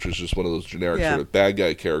Plants, which is just one of those generic sort of bad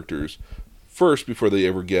guy characters. First, before they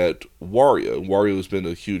ever get Wario. Wario has been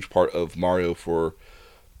a huge part of Mario for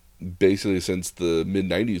basically since the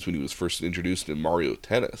mid-90s when he was first introduced in Mario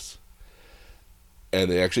Tennis.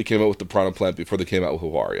 And they actually came out with the Piranha Plant before they came out with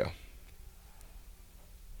Wario.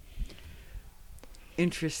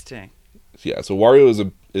 Interesting. Yeah, so Wario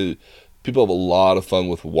is people have a lot of fun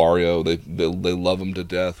with Wario. They love him to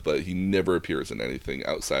death, but he never appears in anything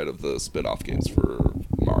outside of the spin-off games for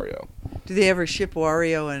Mario. Do they ever ship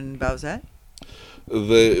Wario and Bowsette?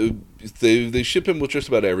 They ship him with just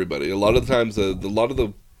about everybody. A lot of the times,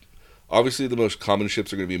 obviously the most common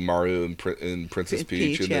ships are going to be Mario and Princess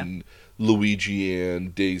Peach, and then Luigi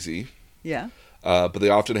and Daisy. Yeah. But they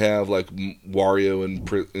often have like Wario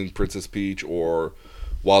and Princess Peach, or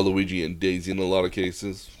Waluigi and Daisy in a lot of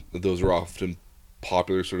cases. Those are often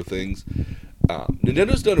popular sort of things.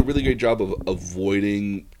 Nintendo's done a really great job of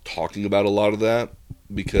avoiding talking about a lot of that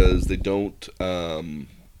because they don't.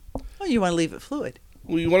 Well, you want to leave it fluid.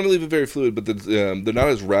 Well, you want to leave it very fluid, but they're not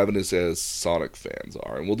as ravenous as Sonic fans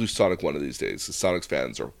are. And we'll do Sonic one of these days. Sonic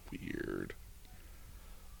fans are weird.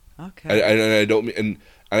 Okay. I don't mean, and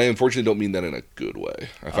I unfortunately don't mean that in a good way.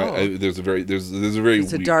 I find there's a very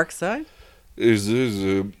It's a dark side. There's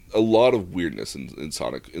a lot of weirdness in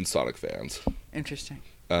Sonic fans. Interesting.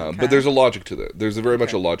 But there's a logic to that. There's very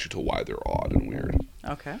much a logic to why they're odd and weird.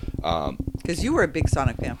 Okay. Because you were a big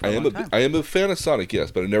Sonic fan for a long time. I am a fan of Sonic,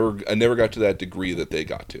 yes, but I never got to that degree that they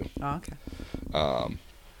got to. Oh, okay.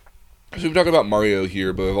 So we've talked about Mario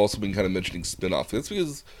here, but I've also been kind of mentioning spin-offs. That's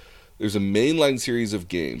because there's a mainline series of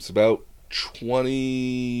games, about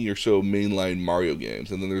 20 or so mainline Mario games,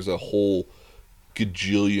 and then there's a whole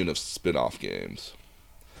gajillion of spin-off games.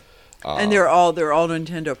 And they're all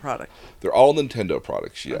Nintendo products. They're all Nintendo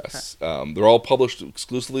products, yes. Okay. They're all published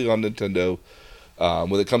exclusively on Nintendo.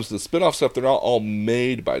 When it comes to the spin-off stuff, they're not all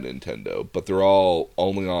made by Nintendo, but they're all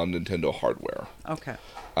only on Nintendo hardware. Okay.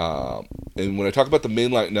 And when I talk about the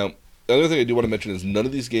mainline, now the other thing I do want to mention is none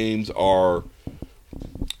of these games are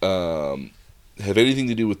have anything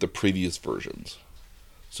to do with the previous versions.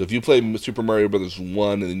 So if you play Super Mario Bros.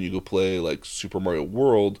 1 and then you go play like Super Mario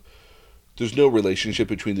World, there's no relationship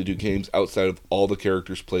between the two games outside of all the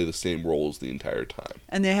characters play the same roles the entire time.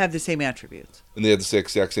 And they have the same attributes. And they have the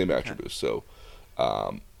exact same attributes. Okay.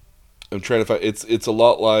 So I'm trying to find it's a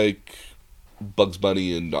lot like Bugs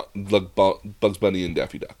Bunny and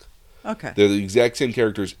Daffy Duck. Okay. They're the exact same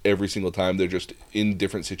characters every single time. They're just in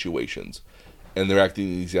different situations. And they're acting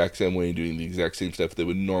the exact same way and doing the exact same stuff they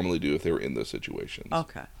would normally do if they were in those situations.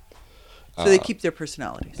 Okay. So they keep their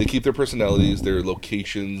personalities. They keep their personalities, their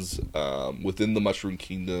locations within the Mushroom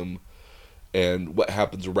Kingdom, and what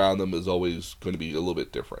happens around them is always going to be a little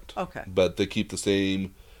bit different. Okay. But they keep the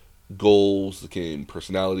same goals, became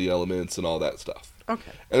personality elements, and all that stuff.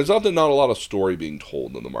 Okay. And there's often not a lot of story being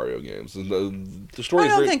told in the Mario games. And the story I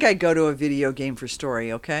is don't very... think I'd go to a video game for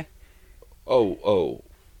story, okay? Oh.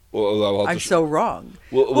 Well, I'll I'm just... so wrong.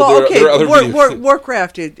 Well, okay, there are other video...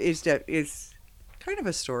 Warcraft is kind of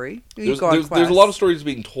a story. There's a lot of stories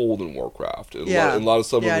being told in Warcraft. And Yeah. A lot of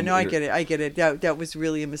some yeah, of them... no, I get it. That was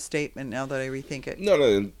really a misstatement now that I rethink it.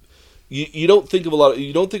 No. You don't think of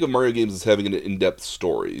of Mario games as having an in-depth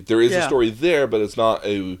story. There is a story there, but it's not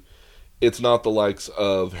the likes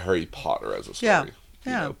of Harry Potter as a story. Yeah.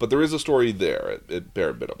 You know? But there is a story there at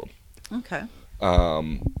bare minimum. Okay.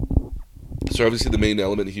 So obviously the main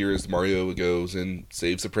element here is Mario goes and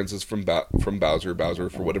saves the princess from Bowser. Bowser,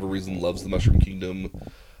 for whatever reason, loves the Mushroom Kingdom.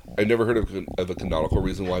 I've never heard of a canonical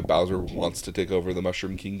reason why Bowser wants to take over the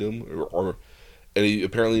Mushroom Kingdom, and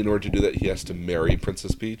apparently in order to do that he has to marry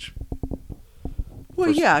Princess Peach.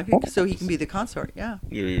 Well, so he can be the consort. Yeah.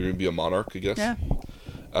 You're going to be a monarch, I guess. Yeah.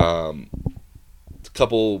 A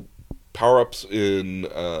couple power-ups in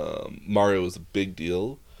Mario is a big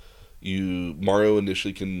deal. Mario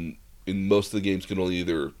initially can, in most of the games, can only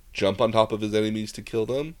either jump on top of his enemies to kill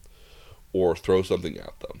them or throw something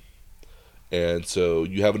at them. And so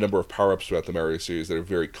you have a number of power-ups throughout the Mario series that are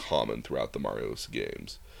very common throughout the Mario's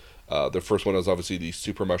games. The first one is obviously the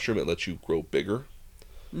Super Mushroom. It lets you grow bigger.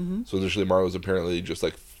 Mm-hmm. So initially Mario's apparently just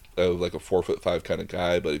like a 4'5" kind of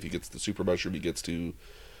guy, but if he gets the Super Mushroom, he gets to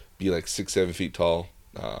be like 6-7 feet tall.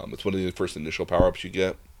 It's one of the first initial power-ups you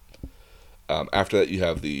get. After that, you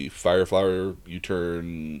have the Fire Flower. You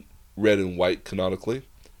turn red and white canonically,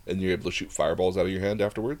 and you're able to shoot fireballs out of your hand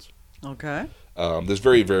afterwards. Okay. There's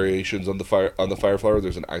variations on the Fire Flower.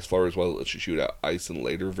 There's an Ice Flower as well that lets you shoot out ice and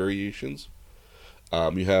later variations.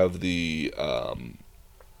 You have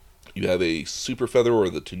you have a Super Feather or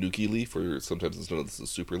the Tanuki Leaf, or sometimes it's known as the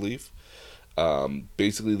Super Leaf.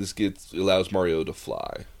 Basically, this allows Mario to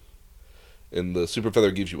fly. And the Super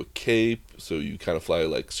Feather gives you a cape, so you kind of fly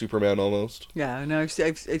like Superman almost. Yeah, no, I've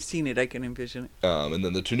seen it. I can envision it. And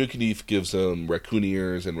then the Tanuki Leaf gives him raccoon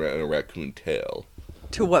ears and a raccoon tail.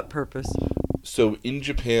 To what purpose? So in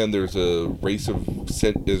Japan, there's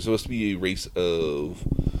supposed to be a race of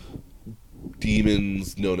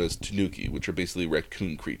demons known as Tanuki, which are basically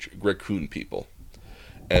raccoon people.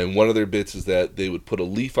 And one of their bits is that they would put a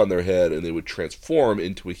leaf on their head and they would transform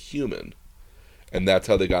into a human. And that's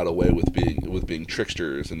how they got away with being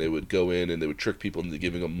tricksters. And they would go in and they would trick people into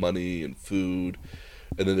giving them money and food,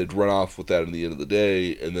 and then they'd run off with that at the end of the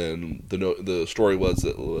day. And then the story was,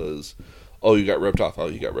 oh, you got ripped off. Oh,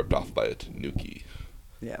 you got ripped off by a Tanuki.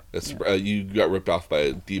 Yeah. You got ripped off by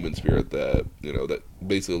a demon spirit that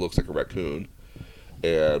basically looks like a raccoon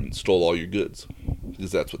and stole all your goods,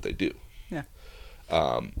 because that's what they do. Yeah.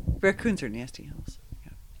 Raccoons are nasty animals.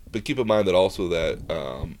 Yeah. But keep in mind that also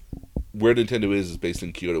that where Nintendo is based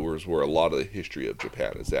in Kyoto, where a lot of the history of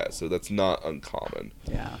Japan is at. So that's not uncommon.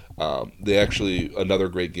 Yeah. They actually, another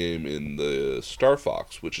great game in the Star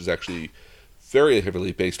Fox, which is actually very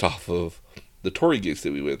heavily based off of the Torii gates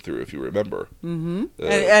that we went through, if you remember. Mm-hmm.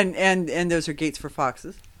 And those are gates for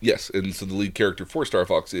foxes. Yes, and so the lead character for Star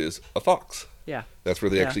Fox is a fox. Yeah. That's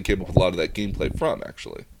where they actually came up with a lot of that gameplay from,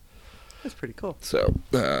 actually. That's pretty cool. So,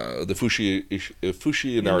 the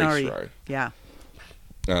Fushinari Shrine. Yeah.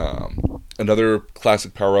 Another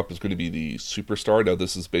classic power-up is going to be the Superstar. Now,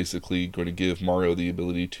 this is basically going to give Mario the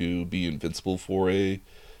ability to be invincible for a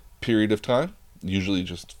period of time. Usually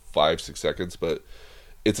just 5-6 seconds, but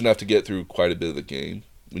it's enough to get through quite a bit of the game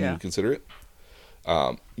when you consider it.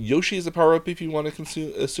 Yoshi is a power-up if you want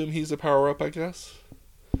to assume he's a power-up, I guess.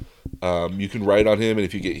 You can ride on him, and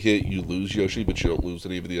if you get hit, you lose Yoshi, but you don't lose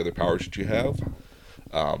any of the other powers that you have.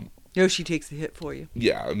 Yoshi takes the hit for you.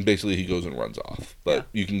 Yeah, and basically he goes and runs off. But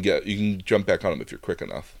you can jump back on him if you're quick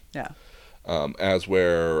enough. Yeah.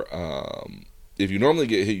 If you normally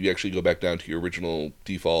get hit, you actually go back down to your original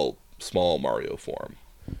default small Mario form.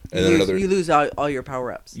 And you lose all your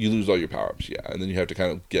power-ups. You lose all your power-ups, yeah. And then you have to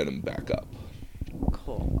kind of get them back up.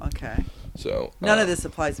 Cool, okay. So None of this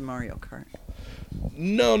applies in Mario Kart.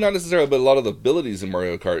 No, not necessarily, but a lot of the abilities in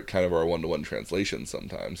Mario Kart kind of are one-to-one translations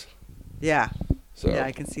sometimes. Yeah. So, yeah,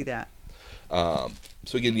 I can see that.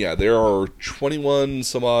 So again, there are 21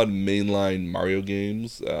 some odd mainline Mario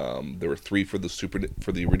games. There were 3 for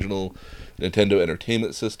the original Nintendo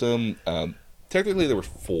Entertainment System. Technically, there were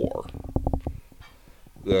 4.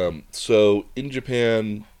 So in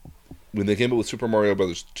Japan, when they came up with Super Mario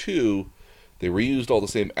Bros. 2, they reused all the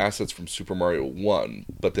same assets from Super Mario 1,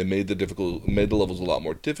 but they made the levels a lot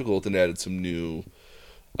more difficult and added some new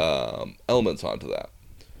elements onto that.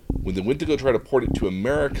 When they went to go try to port it to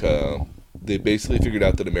America, they basically figured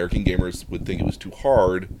out that American gamers would think it was too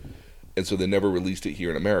hard and so they never released it here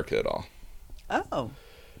in America at all. Oh.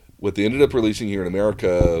 What they ended up releasing here in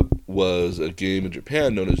America was a game in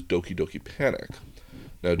Japan known as Doki Doki Panic.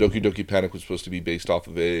 Now, Doki Doki Panic was supposed to be based off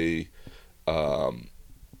of a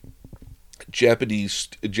Japanese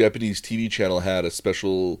TV channel had a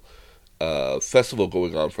special festival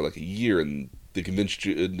going on for like a year, and they convinced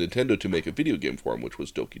Nintendo to make a video game for them, which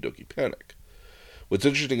was Doki Doki Panic. What's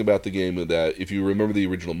interesting about the game is that if you remember the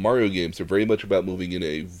original Mario games, they're very much about moving in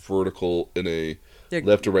a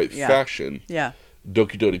left to right fashion. Yeah.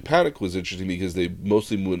 Doki Doki Panic was interesting because they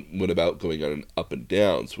mostly went about going on an up and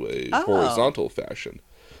down, so a horizontal fashion.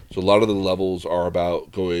 So a lot of the levels are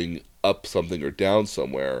about going up something or down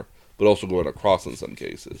somewhere, but also going across in some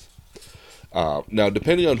cases. Now,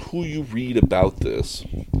 depending on who you read about this,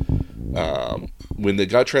 when they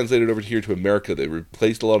got translated over here to America, they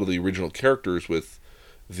replaced a lot of the original characters with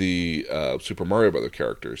the Super Mario Brothers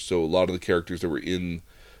characters. So a lot of the characters that were in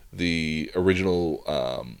the original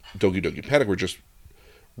Doki Doki Panic were just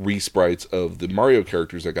re-sprites of the Mario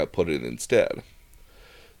characters that got put in instead.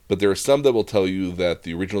 But there are some that will tell you that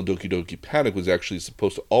the original Doki Doki Panic was actually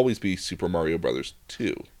supposed to always be Super Mario Brothers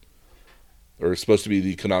 2. Or it's supposed to be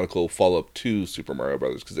the canonical follow-up to Super Mario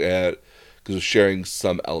Brothers, because it was sharing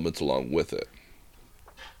some elements along with it.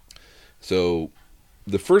 So,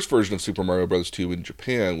 the first version of Super Mario Bros. 2 in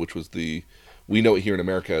Japan, which was we know it here in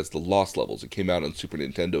America as the Lost Levels. It came out on Super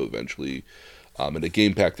Nintendo eventually, in a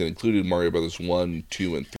game pack that included Mario Bros. 1,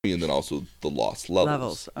 2, and 3, and then also the Lost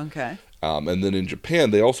Levels. Okay. And then in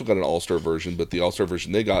Japan, they also got an All-Star version, but the All-Star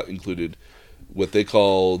version they got included what they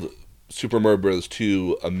called Super Mario Bros.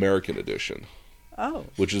 2 American Edition. Oh.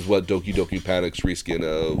 Which is what Doki Doki Panic's reskin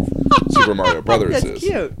of Super Mario Brothers That's is.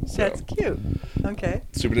 Cute. So, That's cute. Okay.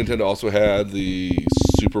 Super Nintendo also had the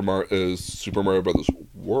Super Mario Brothers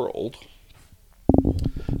World.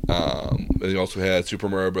 And they also had Super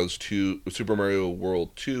Mario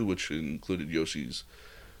World 2, which included Yoshi's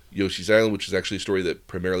Island, which is actually a story that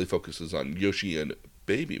primarily focuses on Yoshi and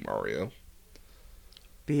Baby Mario.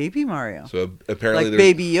 Baby Mario. So apparently, like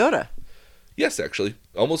Baby Yoda. Yes, actually,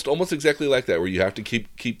 almost exactly like that, where you have to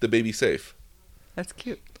keep the baby safe. That's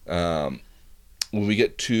cute. When we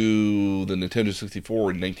get to the Nintendo 64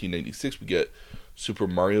 in 1996, we get Super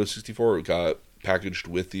Mario 64. It got packaged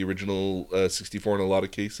with the original 64 in a lot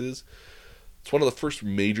of cases. It's one of the first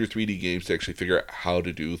major 3D games to actually figure out how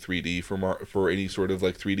to do 3D for any sort of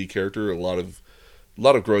like 3D character. A lot of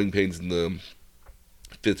growing pains in the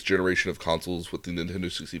fifth generation of consoles with the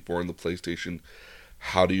Nintendo 64 and the PlayStation.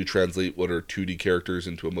 How do you translate what are 2D characters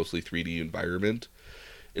into a mostly 3D environment?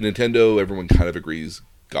 In Nintendo, everyone kind of agrees,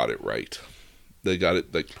 got it right. They got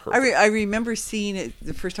it like perfect. I remember seeing it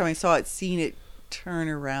the first time I saw it, seeing it turn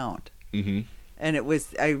around. Mm-hmm. And it was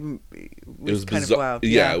kind of wow.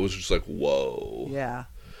 Yeah, it was just like, whoa. Yeah.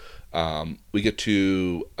 We get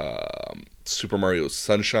to Super Mario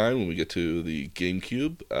Sunshine when we get to the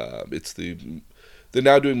GameCube. They're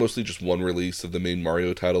now doing mostly just one release of the main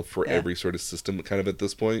Mario title for every sort of system kind of at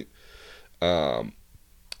this point.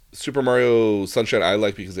 Super Mario Sunshine I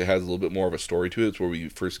like because it has a little bit more of a story to it. It's where we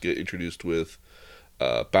first get introduced with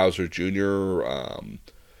Bowser Jr.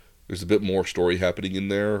 There's a bit more story happening in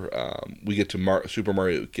there. We get to Super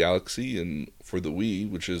Mario Galaxy for the Wii,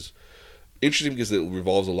 which is interesting because it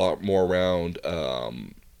revolves a lot more around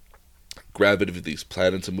gravity of these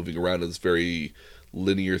planets and moving around in this very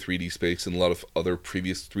linear 3D space, and a lot of other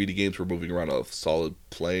previous 3D games were moving around a solid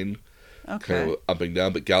plane, kind of up and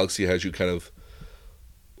down. But Galaxy has you kind of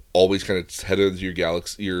always kind of headed your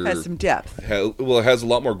galaxy. Has some depth. It has a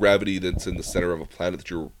lot more gravity that's in the center of a planet that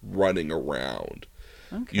you're running around.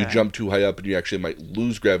 Okay. You jump too high up, and you actually might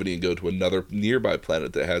lose gravity and go to another nearby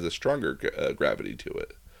planet that has a stronger gravity to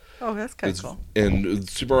it. Oh, that's kind of cool. And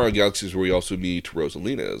Super Mario Galaxy is where you also meet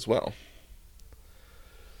Rosalina as well.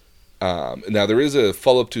 Now, there is a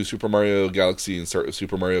follow-up to Super Mario Galaxy and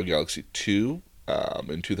Super Mario Galaxy 2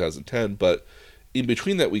 in 2010, but in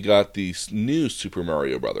between that, we got the new Super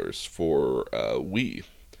Mario Brothers for Wii.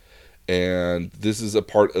 And this is a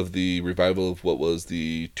part of the revival of what was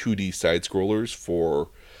the 2D side-scrollers for...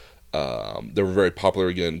 they were very popular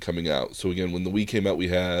again coming out. So again, when the Wii came out, we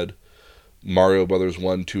had Mario Brothers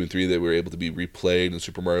 1, 2, and 3 that were able to be replayed in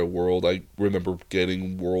Super Mario World. I remember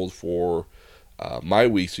getting World for... my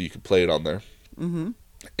Wii, so you could play it on there. Mm-hmm.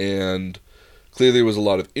 And clearly there was a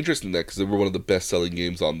lot of interest in that because they were one of the best-selling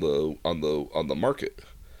games on the market.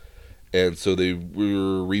 And so they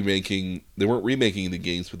weren't remaking the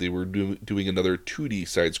games, but they were doing another 2D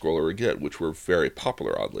side-scroller again, which were very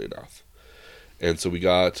popular, oddly enough. And so we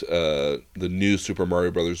got the new Super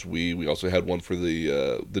Mario Brothers Wii. We also had one for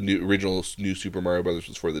the original new Super Mario Brothers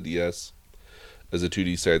was for the DS. as a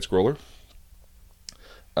 2D side scroller.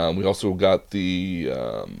 We also got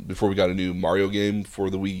before we got a new Mario game for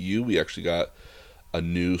the Wii U, we actually got a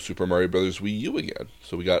new Super Mario Brothers Wii U again.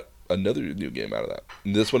 So we got another new game out of that.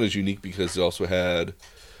 And this one is unique because it also had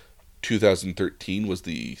 2013 was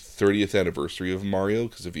the 30th anniversary of Mario,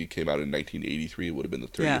 because if it came out in 1983, it would have been the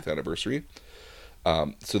 30th anniversary.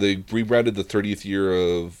 So they rebranded the 30th year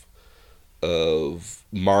of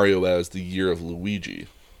Mario as the year of Luigi.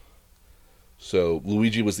 So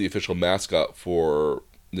Luigi was the official mascot for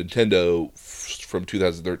Nintendo from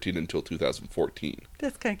 2013 until 2014.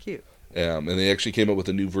 That's kind of cute. And they actually came up with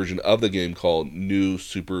a new version of the game called New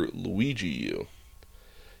Super Luigi U,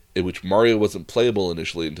 in which Mario wasn't playable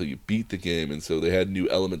initially until you beat the game, and so they had new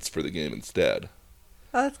elements for the game instead.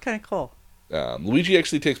 Oh, that's kind of cool. Luigi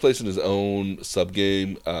actually takes place in his own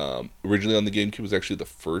sub-game. Originally on the GameCube, was actually the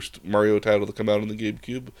first Mario title to come out on the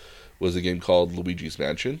GameCube, was a game called Luigi's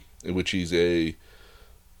Mansion, in which he's a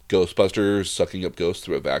Ghostbuster sucking up ghosts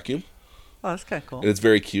through a vacuum. Oh, that's kind of cool. And it's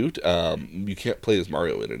very cute. You can't play as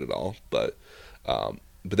Mario in it at all, but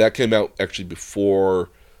that came out actually before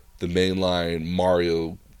the mainline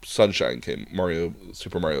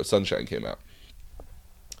Super Mario Sunshine came out.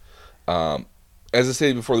 As I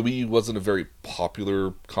said before, the Wii U wasn't a very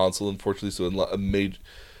popular console, unfortunately. So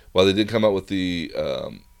while they did come out with the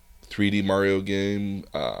 3D Mario game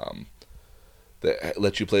that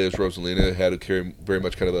let you play as Rosalina, it had to carry very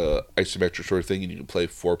much kind of a isometric sort of thing, and you can play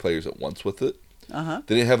 4 players at once with it. Uh-huh.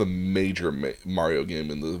 They didn't have a major Mario game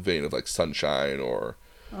in the vein of like Sunshine or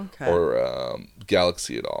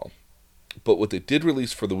Galaxy at all. But what they did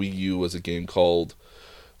release for the Wii U was a game called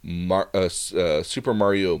Super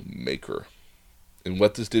Mario Maker. And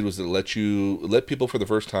what this did was it let people for the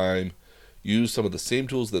first time use some of the same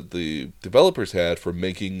tools that the developers had for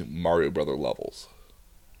making Mario Brother levels.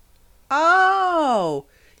 Oh,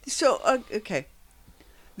 so okay.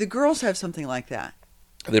 The girls have something like that.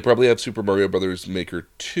 They probably have Super Mario Brothers Maker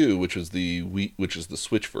 2, which is the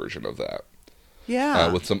Switch version of that.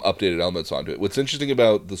 Yeah. With some updated elements onto it. What's interesting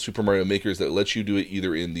about the Super Mario Maker is that it lets you do it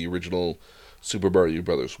either in the original Super Mario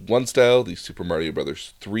Brothers 1 style, the Super Mario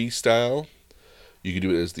Brothers 3 style. You can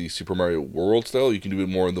do it as the Super Mario World style. You can do it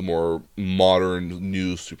more in the more modern,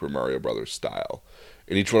 new Super Mario Brothers style.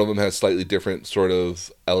 And each one of them has slightly different sort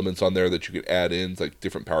of elements on there that you can add in, like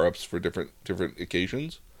different power-ups for different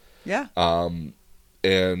occasions. Yeah.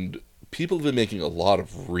 And people have been making a lot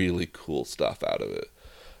of really cool stuff out of it.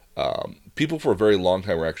 People for a very long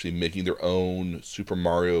time were actually making their own Super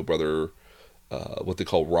Mario Brother, what they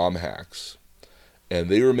call ROM hacks. And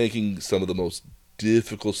they were making some of the most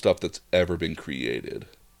difficult stuff that's ever been created.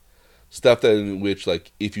 Stuff that in which,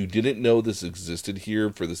 like, if you didn't know this existed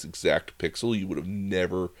here for this exact pixel, you would have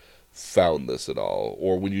never found this at all.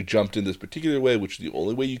 Or when you jumped in this particular way, which is the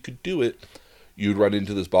only way you could do it, you'd run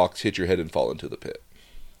into this box, hit your head, and fall into the pit.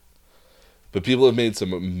 But people have made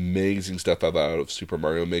some amazing stuff out of Super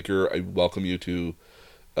Mario Maker. I welcome you to...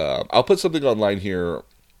 I'll put something online here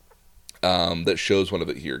that shows one of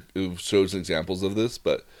it here. It shows examples of this,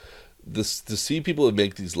 but to see people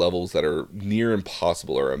make these levels that are near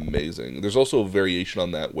impossible are amazing. There's also a variation on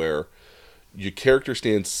that where your character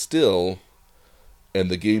stands still and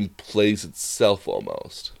the game plays itself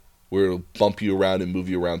almost, where it'll bump you around and move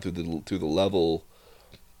you around through the level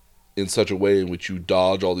in such a way in which you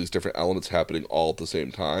dodge all these different elements happening all at the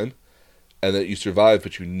same time, and that you survive,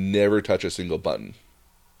 but you never touch a single button.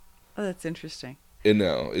 Oh, that's interesting. And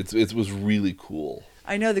no, it was really cool.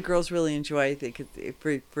 I know the girls really enjoy it. They could,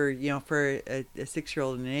 for a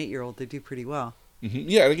 6-year-old and an 8-year-old, they do pretty well. Mm-hmm.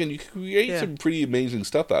 Yeah, and again, you can create some pretty amazing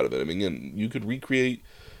stuff out of it. I mean, again, you could recreate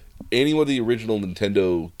any one of the original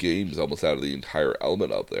Nintendo games almost out of the entire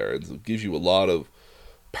element out there. It gives you a lot of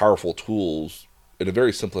powerful tools in a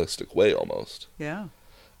very simplistic way, almost. Yeah.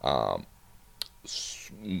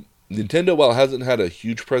 Nintendo, while it hasn't had a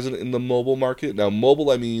huge presence in the mobile market, now mobile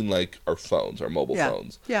I mean like our phones, our mobile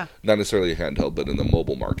phones. Yeah. Not necessarily a handheld, but in the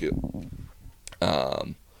mobile market.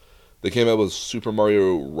 They came out with Super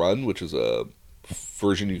Mario Run, which is a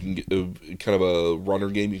version you can get, kind of a runner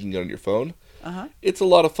game you can get on your phone. Uh-huh. It's a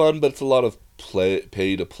lot of fun, but it's a lot of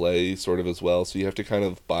pay to play sort of as well, so you have to kind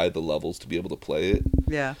of buy the levels to be able to play it.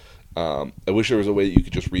 Yeah. I wish there was a way that you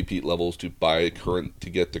could just repeat levels to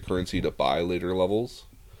get the currency to buy later levels.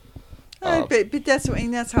 But that's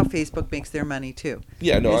how Facebook makes their money too.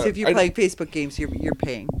 Yeah, no. If you play Facebook games, you're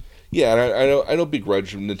paying. Yeah, and I don't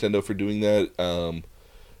begrudge Nintendo for doing that.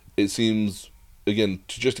 It seems, again,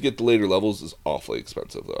 to get the later levels is awfully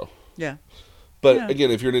expensive though. Yeah. But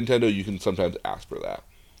again, if you're Nintendo, you can sometimes ask for that.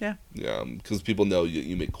 Yeah. Yeah, because people know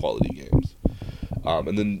you make quality games.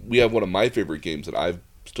 And then we have one of my favorite games that I've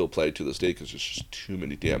still play to this day because there's just too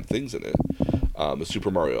many damn things in it, is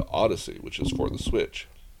Super Mario Odyssey, which is for the Switch.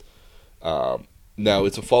 Now,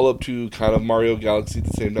 it's a follow-up to kind of Mario Galaxy at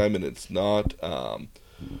the same time, and it's not.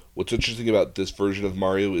 What's interesting about this version of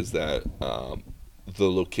Mario is that the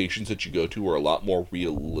locations that you go to are a lot more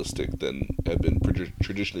realistic than have been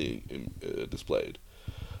traditionally displayed.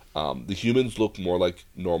 The humans look more like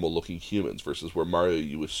normal-looking humans versus where Mario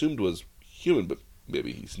you assumed was human, but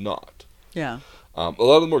maybe he's not. Yeah. A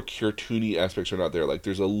lot of the more cartoony aspects are not there. Like,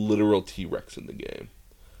 there's a literal T-Rex in the game.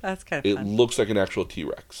 That's kind of It fun. looks like an actual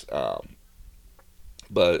T-Rex.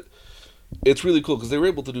 But it's really cool because they were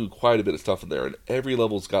able to do quite a bit of stuff in there, and every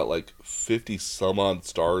level's got like 50 some odd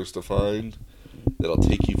stars to find that'll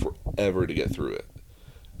take you forever to get through it.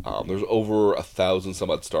 There's over 1,000 some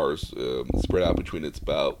odd stars spread out between it's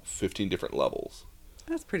about 15 different levels.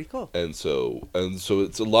 That's pretty cool. And so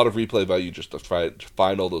it's a lot of replay value just to try to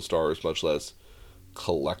find all those stars, much less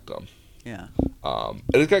collect them. Yeah. And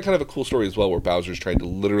it's got kind of a cool story as well, where Bowser's trying to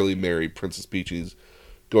literally marry Princess Peach, and he's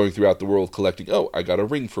going throughout the world collecting, oh, I got a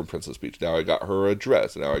ring from Princess Peach, now I got her a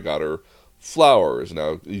dress, now I got her flowers,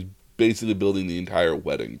 now he's basically building the entire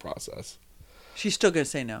wedding process. She's still going to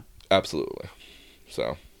say no. Absolutely.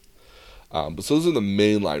 So those are the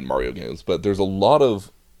mainline Mario games, but there's a lot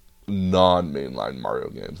of non-mainline Mario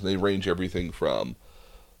games. They range everything from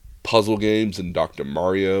puzzle games and Dr.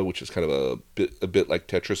 Mario, which is kind of a bit like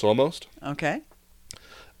Tetris almost. Okay.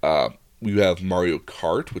 We have Mario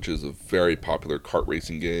Kart, which is a very popular kart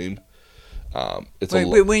racing game. It's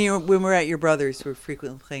when we're at your brother's, we're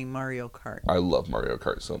frequently playing Mario Kart. I love Mario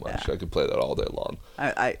Kart so much. Yeah. I could play that all day long.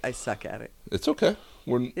 I suck at it. It's okay.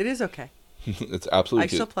 It is okay. It's absolutely I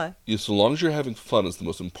still play. Yeah, so long as you're having fun is the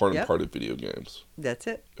most important Yep. part of video games. That's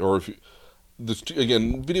it. Or if you,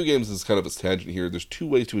 again, video games is kind of a tangent here. There's two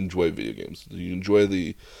ways to enjoy video games. You enjoy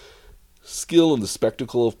the skill and the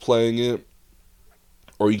spectacle of playing it,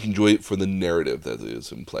 or you can enjoy it for the narrative that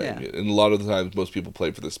is in playing Yeah. it. And a lot of the times, most people play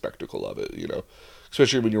for the spectacle of it,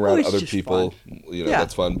 especially when you're around it's other just people. fun. Yeah.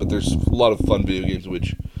 That's fun. But there's a lot of fun video games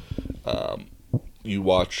which you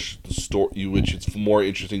watch the story, which it's more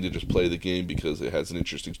interesting to just play the game because it has an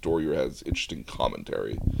interesting story or has interesting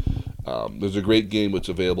commentary. There's a great game which is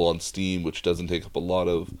available on Steam, which doesn't take up a lot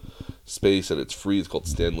of space and it's free. It's called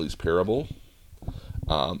Stanley's Parable.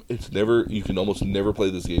 You can almost never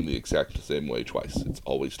play this game the exact same way twice. It's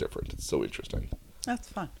always different. It's so interesting. That's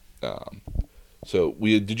fun.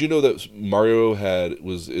 Did you know that Mario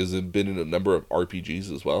has been in a number of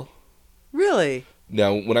RPGs as well? Really?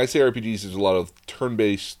 Now, when I say RPGs, there's a lot of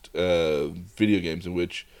turn-based video games in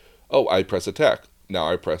which, I press attack. Now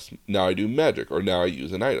I do magic, or now I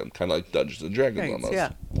use an item, kind of like Dungeons and Dragons almost.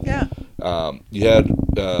 Yeah. You had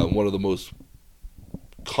one of the most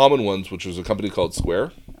common ones, which was a company called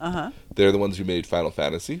Square. Uh-huh. They're the ones who made Final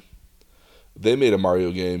Fantasy. They made a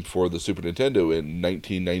Mario game for the Super Nintendo in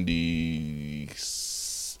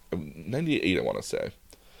 1998, I want to say.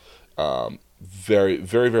 Very,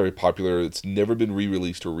 very, very popular. It's never been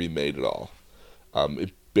re-released or remade at all.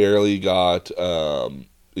 It barely got... the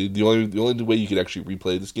only way you can actually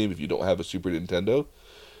replay this game if you don't have a Super Nintendo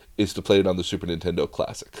is to play it on the Super Nintendo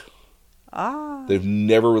Classic. Ah. They've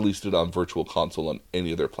never released it on Virtual Console on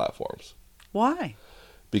any of their platforms. Why?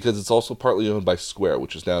 Because it's also partly owned by Square,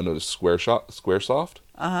 which is now known as Squaresoft.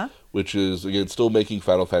 Uh-huh. Which is, again, still making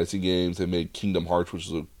Final Fantasy games. They made Kingdom Hearts, which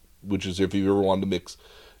is if you ever wanted to mix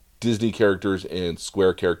Disney characters and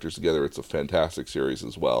Square characters together, it's a fantastic series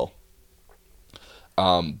as well.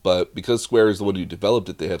 But because Square is the one who developed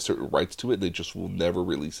it, they have certain rights to it. They just will never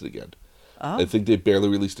release it again. Oh. I think they barely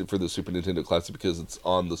released it for the Super Nintendo Classic because it's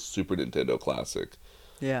on the Super Nintendo Classic.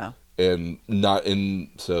 Yeah.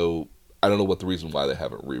 So I don't know what the reason why they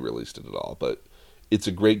haven't re-released it at all, but it's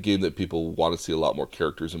a great game that people want to see a lot more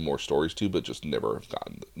characters and more stories to, but just never have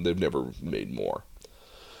gotten. They've never made more.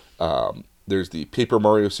 There's the Paper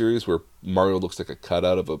Mario series where Mario looks like a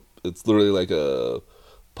cutout of it's literally like a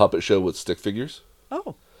puppet show with stick figures.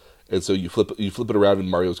 Oh. And so you flip it around and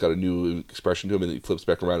Mario's got a new expression to him, and then he flips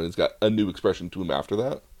back around and it's got a new expression to him after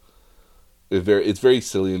that. It's very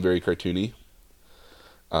silly and very cartoony.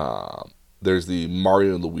 There's the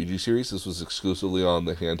Mario and Luigi series. This was exclusively on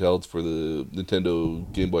the handhelds for the Nintendo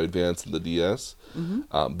Game Boy Advance and the DS.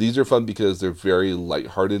 Mm-hmm. These are fun because they're very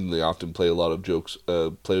lighthearted and they often play with a lot of jokes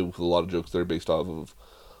that are based off of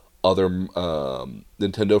other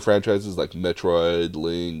Nintendo franchises like Metroid,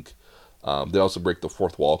 Link. They also break the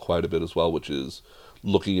fourth wall quite a bit as well, which is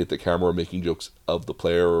looking at the camera, making jokes of the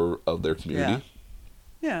player or of their community.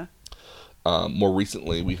 Yeah. More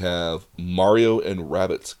recently, we have Mario and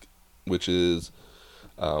Rabbids, which is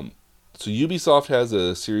So Ubisoft has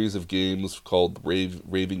a series of games called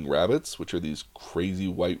Raving Rabbits, which are these crazy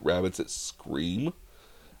white rabbits that scream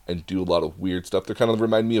and do a lot of weird stuff. They kind of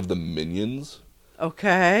remind me of the Minions.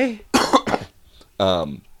 Okay.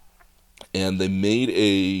 And they made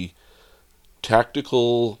a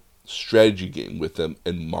tactical strategy game with them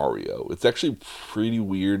and Mario. It's actually pretty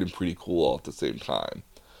weird and pretty cool all at the same time.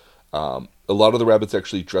 A lot of the rabbits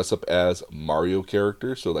actually dress up as Mario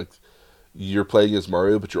characters. So, like, you're playing as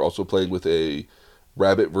Mario, but you're also playing with a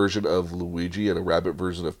rabbit version of Luigi and a rabbit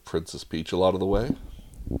version of Princess Peach a lot of the way.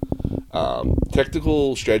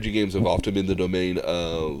 Tactical strategy games have often been the domain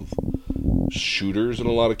of shooters in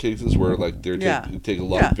a lot of cases, where like they take a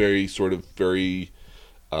lot of very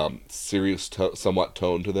serious, somewhat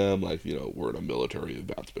tone to them. Like, you know, we're in a military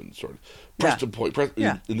advancement sort of. Press to point.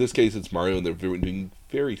 In this case, it's Mario, and they're doing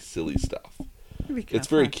very silly stuff. It's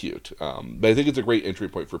very cute. But I think it's a great entry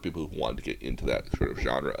point for people who want to get into that sort of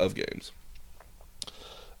genre of games.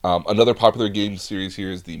 Another popular game series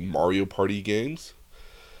here is the Mario Party games.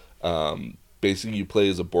 Basically, you play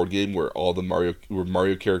as a board game where all the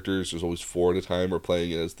Mario characters, there's always 4 at a time, are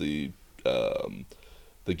playing as the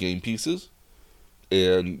game pieces.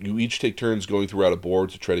 And you each take turns going throughout a board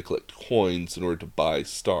to try to collect coins in order to buy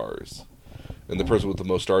stars. And the person with the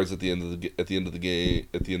most stars at the end of the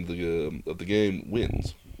game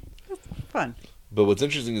wins. That's fun. But what's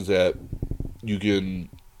interesting is that you can,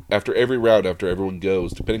 after every round, after everyone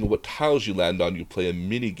goes, depending on what tiles you land on, you play a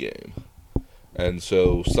mini game. And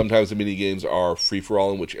so sometimes the mini games are free for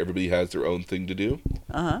all, in which everybody has their own thing to do.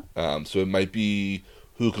 So it might be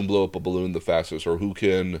who can blow up a balloon the fastest, or who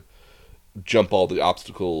can jump all the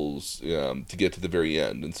obstacles to get to the very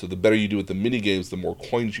end. And so the better you do with the mini games, the more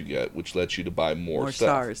coins you get, which lets you to buy more stuff.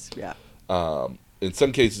 Stars. Yeah. In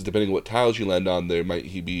some cases, depending on what tiles you land on, there might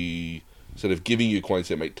be, instead of giving you coins,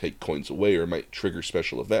 they might take coins away, or might trigger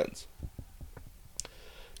special events.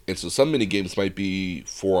 And so some mini games might be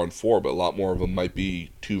 4-on-4, but a lot more of them might be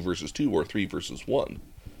 2 versus 2 or 3 versus 1.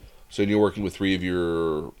 So you're working with 3 of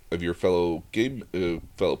your fellow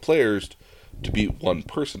players to beat one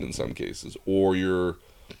person in some cases, or you're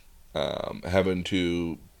having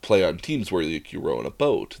to play on teams where you row in a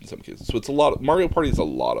boat in some cases. So it's a lot. Mario Party is a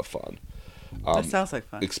lot of fun. That sounds like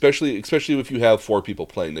fun. Especially if you have 4 people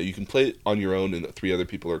playing. Now you can play it on your own, and 3 other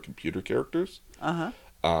people are computer characters.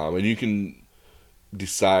 And you can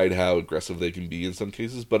decide how aggressive they can be in some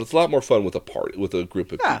cases, but it's a lot more fun with a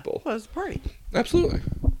group of people. Well, it's a party. Absolutely.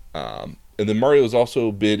 And then Mario has also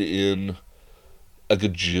been in a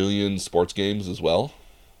gajillion sports games as well.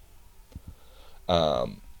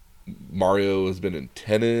 Mario has been in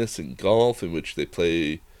tennis and golf, in which they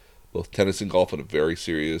play both tennis and golf in a very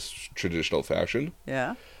serious traditional fashion.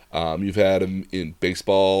 Yeah. You've had him in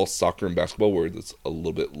baseball, soccer, and basketball, where it's a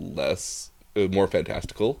little bit more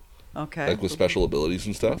fantastical. Okay. Like with special abilities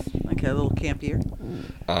and stuff. Okay, a little campier.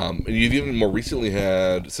 And you've even more recently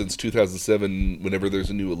had, since 2007, whenever there's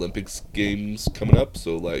a new Olympics games coming up,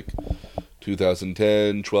 so like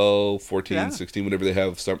 2010, 12, 14, 16, whenever they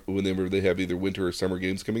have either winter or summer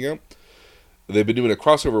games coming out, they've been doing a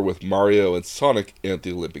crossover with Mario and Sonic at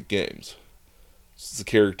the Olympic Games. It's the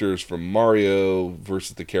characters from Mario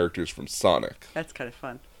versus the characters from Sonic. That's kind of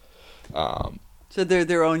fun. So they're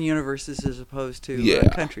their own universes as opposed to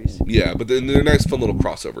countries. Yeah, but then they're nice, fun little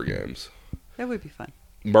crossover games. That would be fun.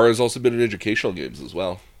 Mario's also been in educational games as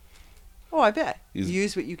well. Oh, I bet.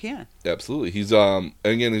 Use what you can. Absolutely. He's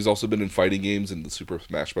also been in fighting games in the Super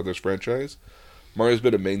Smash Brothers franchise. Mario's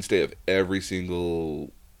been a mainstay of every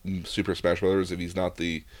single Super Smash Brothers. If he's not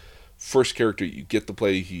the first character you get to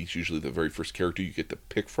play, he's usually the very first character you get to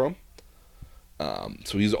pick from.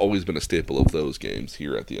 So he's always been a staple of those games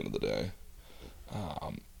here at the end of the day.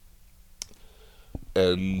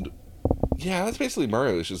 And yeah, that's basically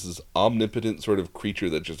Mario. It's just this omnipotent sort of creature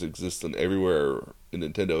that just exists in everywhere in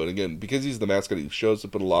Nintendo. And again, because he's the mascot, he shows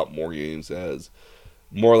up in a lot more games as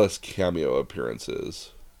more or less cameo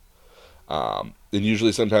appearances. And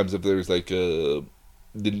usually sometimes if there's like if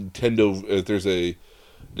there's a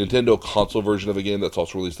Nintendo console version of a game that's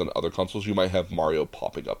also released on other consoles, you might have Mario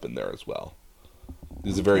popping up in there as well.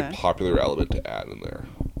 He's a very popular element to add in there.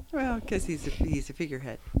 Well, because he's a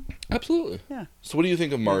figurehead. Absolutely. Yeah. So what do you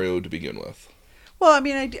think of Mario to begin with? Well, I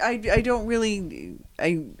mean, I don't really...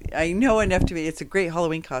 I know enough to be... It's a great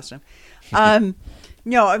Halloween costume.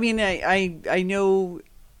 No, I mean, I know...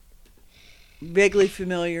 Vaguely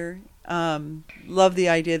familiar. Love the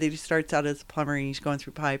idea that he starts out as a plumber and he's going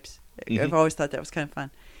through pipes. Mm-hmm. I've always thought that was kind of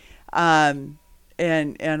fun.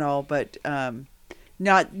 And all, but...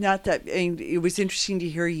 Not that. And it was interesting to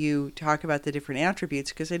hear you talk about the different attributes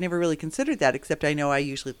because I never really considered that. Except I know I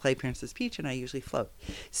usually play Princess Peach and I usually float.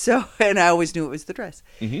 So and I always knew it was the dress.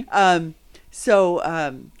 Mm-hmm.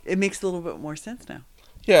 It makes a little bit more sense now.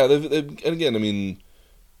 Yeah, and again, I mean,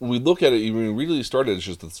 when we look at it, when we really started, it's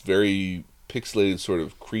just this very pixelated sort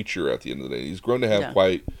of creature at the end of the day. He's grown to have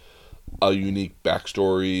quite a unique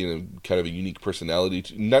backstory and a kind of a unique personality.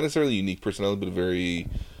 Not necessarily a unique personality, but a very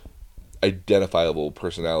identifiable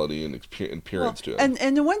personality and appearance to him.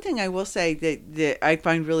 And the one thing I will say that I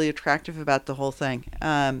find really attractive about the whole thing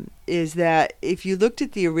is that if you looked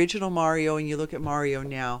at the original Mario and you look at Mario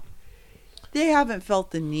now, they haven't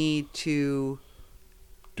felt the need to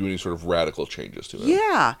do any sort of radical changes to him.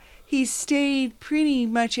 Yeah, he's stayed pretty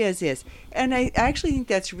much as is, and I actually think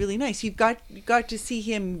that's really nice. You've got to see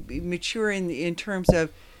him mature in terms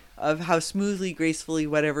of how smoothly, gracefully,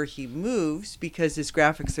 whatever he moves, because his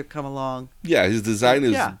graphics have come along. Yeah, his design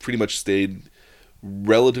has pretty much stayed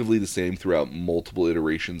relatively the same throughout multiple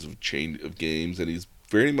iterations of games, and he's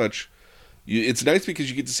very much. It's nice because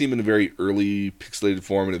you get to see him in a very early pixelated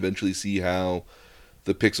form, and eventually see how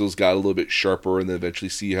the pixels got a little bit sharper, and then eventually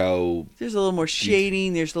see how there's a little more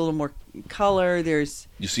shading, there's a little more color. You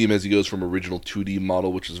see him as he goes from original 2D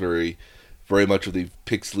model, which is very, very much of the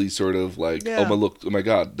pixely sort of like, oh my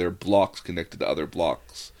god, there are blocks connected to other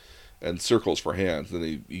blocks, and circles for hands.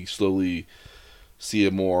 And you slowly see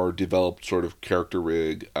a more developed sort of character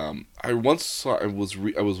rig. I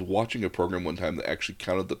was watching a program one time that actually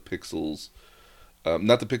counted the pixels,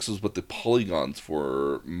 not the pixels, but the polygons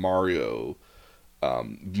for Mario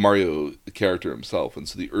the character himself. And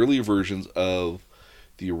so the earlier versions of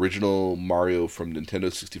the original Mario from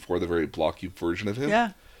Nintendo 64, the very blocky version of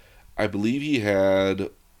him, I believe he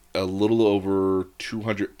had a little over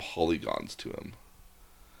 200 polygons to him.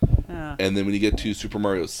 And then when you get to Super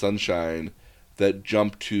Mario Sunshine, that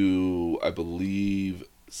jumped to, I believe,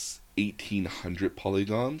 1,800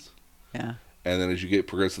 polygons. Yeah. And then as you get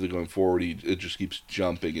progressively going forward, it just keeps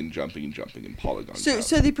jumping and jumping and jumping in polygons.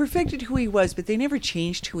 So they perfected who he was, but they never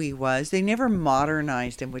changed who he was. They never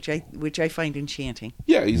modernized him, which I find enchanting.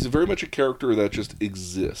 Yeah, he's very much a character that just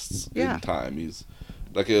exists in time. He's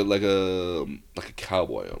like a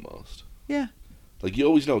cowboy almost. Yeah. Like you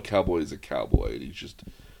always know a cowboy is a cowboy, and you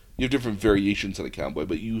have different variations on a cowboy,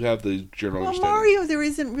 but you have the general understanding. Mario, there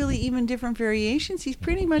isn't really even different variations. He's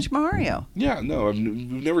pretty much Mario. Yeah, no,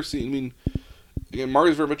 we've never seen. I mean, again,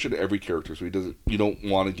 Mario's very much into every character, so you don't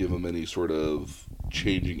want to give him any sort of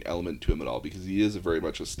changing element to him at all, because he is very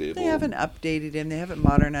much a stable. They haven't updated him. They haven't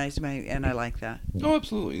modernized him, and I like that. Oh,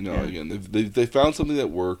 absolutely. No, again, they found something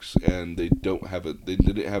that works, and they didn't have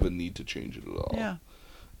a need to change it at all. Yeah.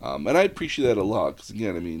 And I appreciate that a lot, because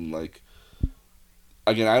again, I mean, like.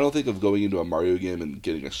 Again, I don't think of going into a Mario game and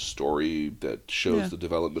getting a story that shows the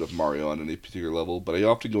development of Mario on any particular level, but I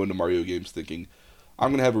often go into Mario games thinking, I'm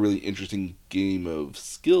going to have a really interesting game of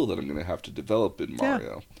skill that I'm going to have to develop in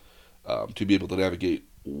Mario to be able to navigate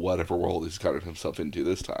whatever world he's gotten himself into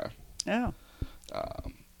this time. Yeah.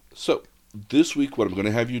 So, this week what I'm going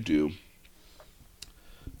to have you do,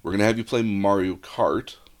 we're going to have you play Mario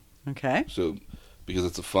Kart. Okay. So, because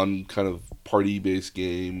it's a fun kind of party-based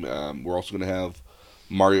game, we're also going to have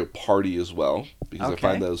Mario Party as well, because I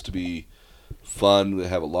find those to be fun. They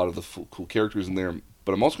have a lot of the cool characters in there.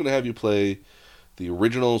 But I'm also going to have you play the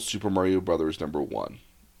original Super Mario Brothers #1.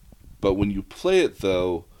 But when you play it,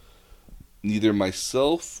 though, neither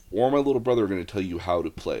myself or my little brother are going to tell you how to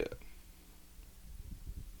play it.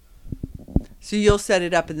 So you'll set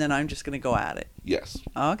it up, and then I'm just going to go at it. Yes.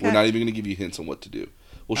 Okay. We're not even going to give you hints on what to do.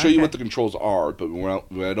 We'll show you what the controls are, but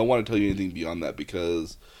I don't want to tell you anything beyond that,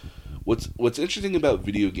 because what's interesting about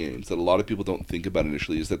video games that a lot of people don't think about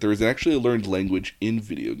initially is that there is actually a learned language in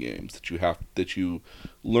video games that you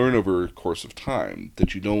learn over a course of time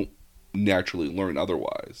that you don't naturally learn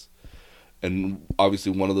otherwise. And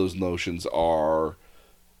obviously one of those notions are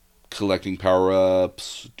collecting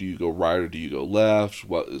power-ups. Do you go right or do you go left?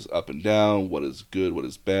 What is up and down? What is good? What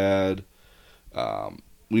is bad?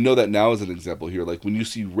 We know that now as an example here. Like when you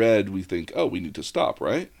see red, we think, oh, we need to stop,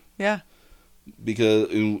 right? Yeah. Because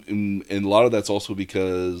and a lot of that's also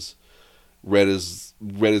because red is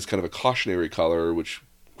kind of a cautionary color, which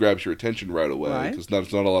grabs your attention right away. Because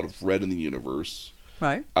there's not a lot of red in the universe,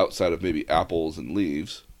 right? Outside of maybe apples and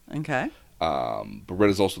leaves. Okay. But red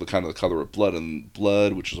is also the color of blood, and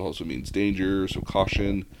blood, which also means danger, so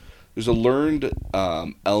caution. There's a learned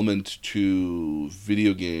element to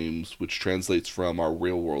video games which translates from our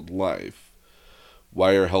real world life.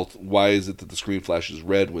 Why is it that the screen flashes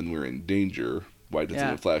red when we're in danger? Why doesn't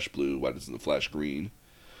it flash blue? Why doesn't it flash green?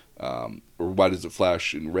 Or why does it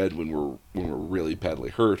flash in red when we're really badly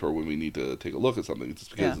hurt or when we need to take a look at something? It's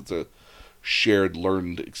just because it's a shared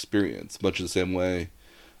learned experience. Much the same way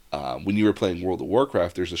when you were playing World of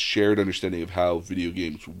Warcraft, there's a shared understanding of how video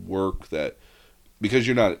games work that because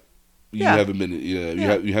you haven't been you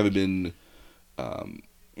haven't been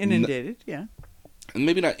inundated, and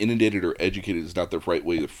maybe not inundated or educated is not the right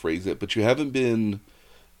way to phrase it, but you haven't been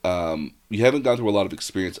you haven't gone through a lot of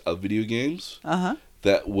experience of video games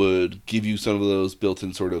that would give you some of those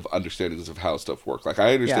built-in sort of understandings of how stuff works. Like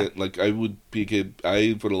I understand, like I would be a kid,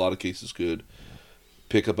 I for a lot of cases could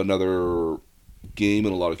pick up another game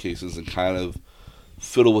in a lot of cases and kind of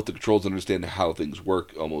fiddle with the controls and understand how things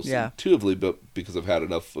work almost intuitively, but because I've had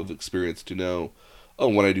enough of experience to know, oh,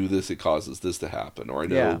 when I do this, it causes this to happen, or I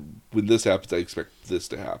know when this happens, I expect this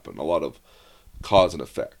to happen. A lot of cause and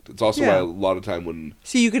effect. It's also why a lot of time when...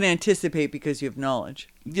 So you can anticipate because you have knowledge.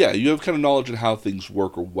 Yeah, you have kind of knowledge on how things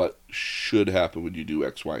work or what should happen when you do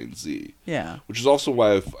X, Y, and Z. Yeah. Which is also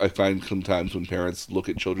why I find sometimes when parents look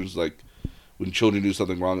at children's, like, when children do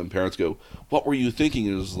something wrong and parents go, what were you thinking?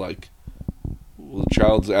 It is like, well, the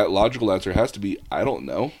child's logical answer has to be, I don't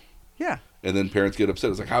know. Yeah. And then parents get upset.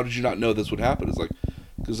 It's like, how did you not know this would happen? It's like,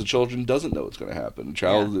 because the children doesn't know what's going to happen. The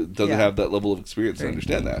child doesn't have that level of experience to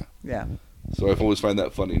understand that. Yeah. So I've always find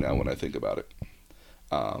that funny now when I think about it.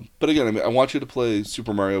 But again, I mean, I want you to play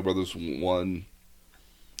Super Mario Brothers 1,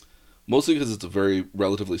 mostly because it's a very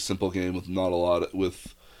relatively simple game with not a lot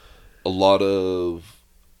of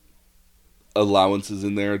allowances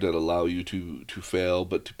in there that allow you to fail,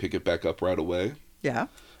 but to pick it back up right away. Yeah.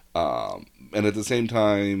 And at the same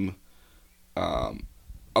time,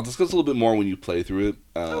 I'll discuss a little bit more when you play through it.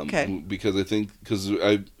 Okay. Because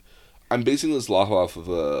I'm basing this off of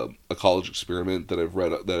a college experiment that I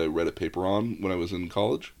read a paper on when I was in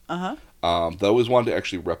college. That I always wanted to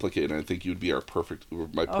actually replicate, and I think you'd be my perfect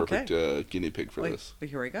guinea pig for this. Well,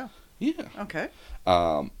 here we go. Yeah. Okay.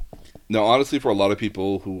 Now, honestly, for a lot of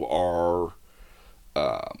people who are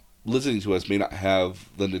listening to us may not have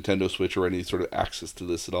the Nintendo Switch or any sort of access to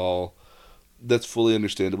this at all. That's fully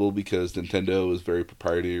understandable because Nintendo is very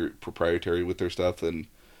proprietary with their stuff, and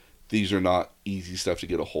these are not easy stuff to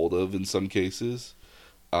get a hold of in some cases.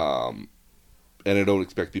 And I don't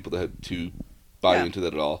expect people to buy into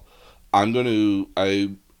that at all. I've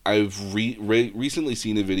recently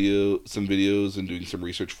seen some videos and doing some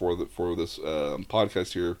research for this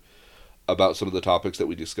podcast here about some of the topics that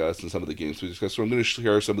we discussed and some of the games we discussed. So I'm going to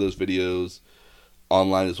share some of those videos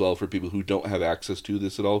online as well for people who don't have access to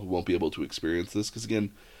this at all, who won't be able to experience this. Because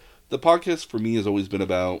again, the podcast for me has always been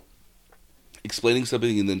about explaining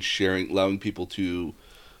something and then allowing people to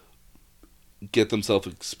get themselves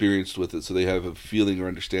experienced with it so they have a feeling or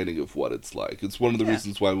understanding of what it's like. It's one of the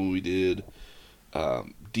reasons why when we did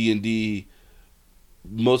D&D,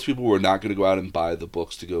 most people were not going to go out and buy the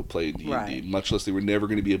books to go play D&D, much less they were never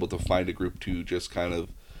going to be able to find a group to just kind of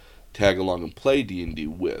tag along and play D&D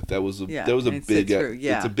with. That was a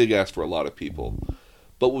it's a big ask for a lot of people.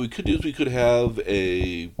 But what we could do is we could have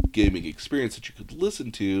a gaming experience that you could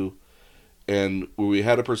listen to, and where we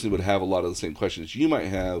had a person who would have a lot of the same questions you might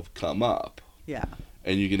have come up. Yeah.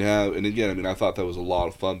 And you can have, and again, I mean, I thought that was a lot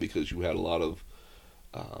of fun because you had a lot of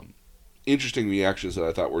interesting reactions that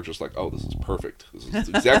I thought were just like, oh, this is perfect. This is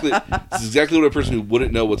exactly what a person who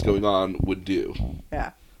wouldn't know what's going on would do.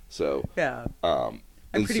 Yeah. So. Yeah. I'm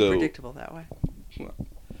pretty predictable that way.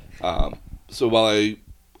 So while I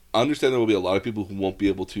understand there will be a lot of people who won't be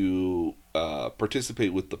able to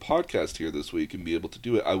participate with the podcast here this week and be able to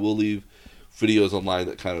do it, I will leave videos online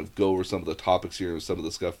that kind of go over some of the topics here and some of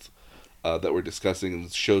the stuff that we're discussing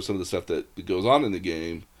and show some of the stuff that goes on in the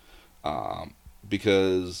game,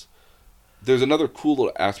 because there's another cool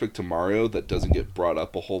little aspect to Mario that doesn't get brought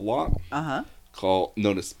up a whole lot,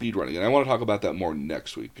 known as speedrunning, and I want to talk about that more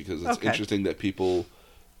next week because it's interesting that people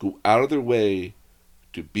go out of their way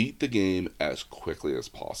to beat the game as quickly as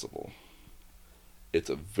possible. It's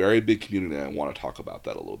a very big community, and I want to talk about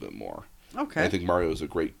that a little bit more. Okay. And I think Mario is a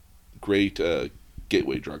great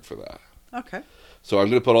gateway drug for that. Okay. So I'm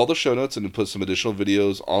going to put all the show notes and put some additional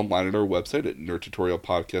videos online at our website at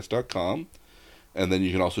nerdtutorialpodcast.com. And then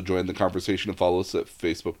you can also join the conversation and follow us at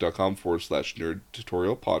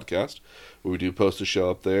facebook.com/nerdtutorialpodcast, where we do post a show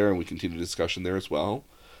up there and we continue discussion there as well.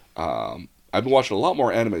 I've been watching a lot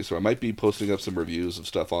more anime, so I might be posting up some reviews of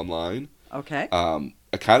stuff online. Okay.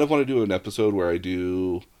 I kind of want to do an episode where I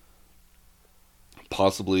do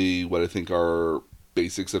possibly what I think are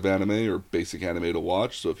basics of anime or basic anime to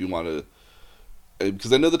watch. So if you want to,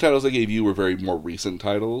 because I know the titles I gave you were very more recent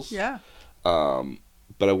titles. Yeah.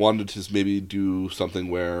 But I wanted to maybe do something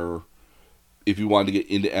where if you wanted to get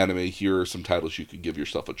into anime, here are some titles you could give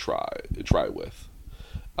yourself a try with,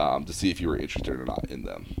 to see if you were interested or not in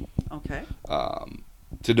them. Okay.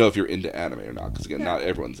 To know if you're into anime or not, because again, not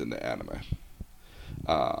everyone's into anime.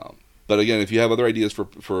 But again, if you have other ideas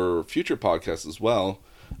for future podcasts as well,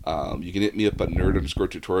 you can hit me up at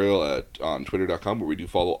nerd_tutorial on twitter.com, where we do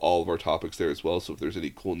follow all of our topics there as well. So if there's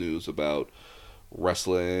any cool news about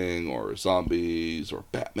wrestling or zombies or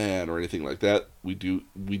Batman or anything like that, we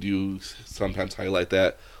do sometimes highlight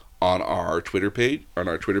that on our Twitter page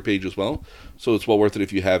as well. So it's well worth it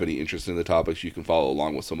if you have any interest in the topics. You can follow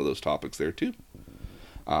along with some of those topics there too.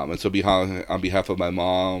 And so on behalf of my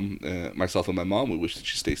mom, myself and my mom, we wish that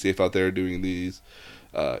you stay safe out there during these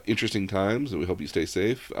interesting times, and we hope you stay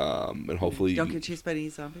safe. And hopefully don't get chased by any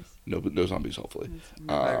zombies. No zombies, hopefully.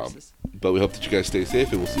 No viruses. But we hope that you guys stay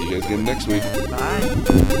safe, and we'll see you guys again next week.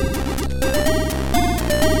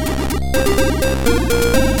 Bye.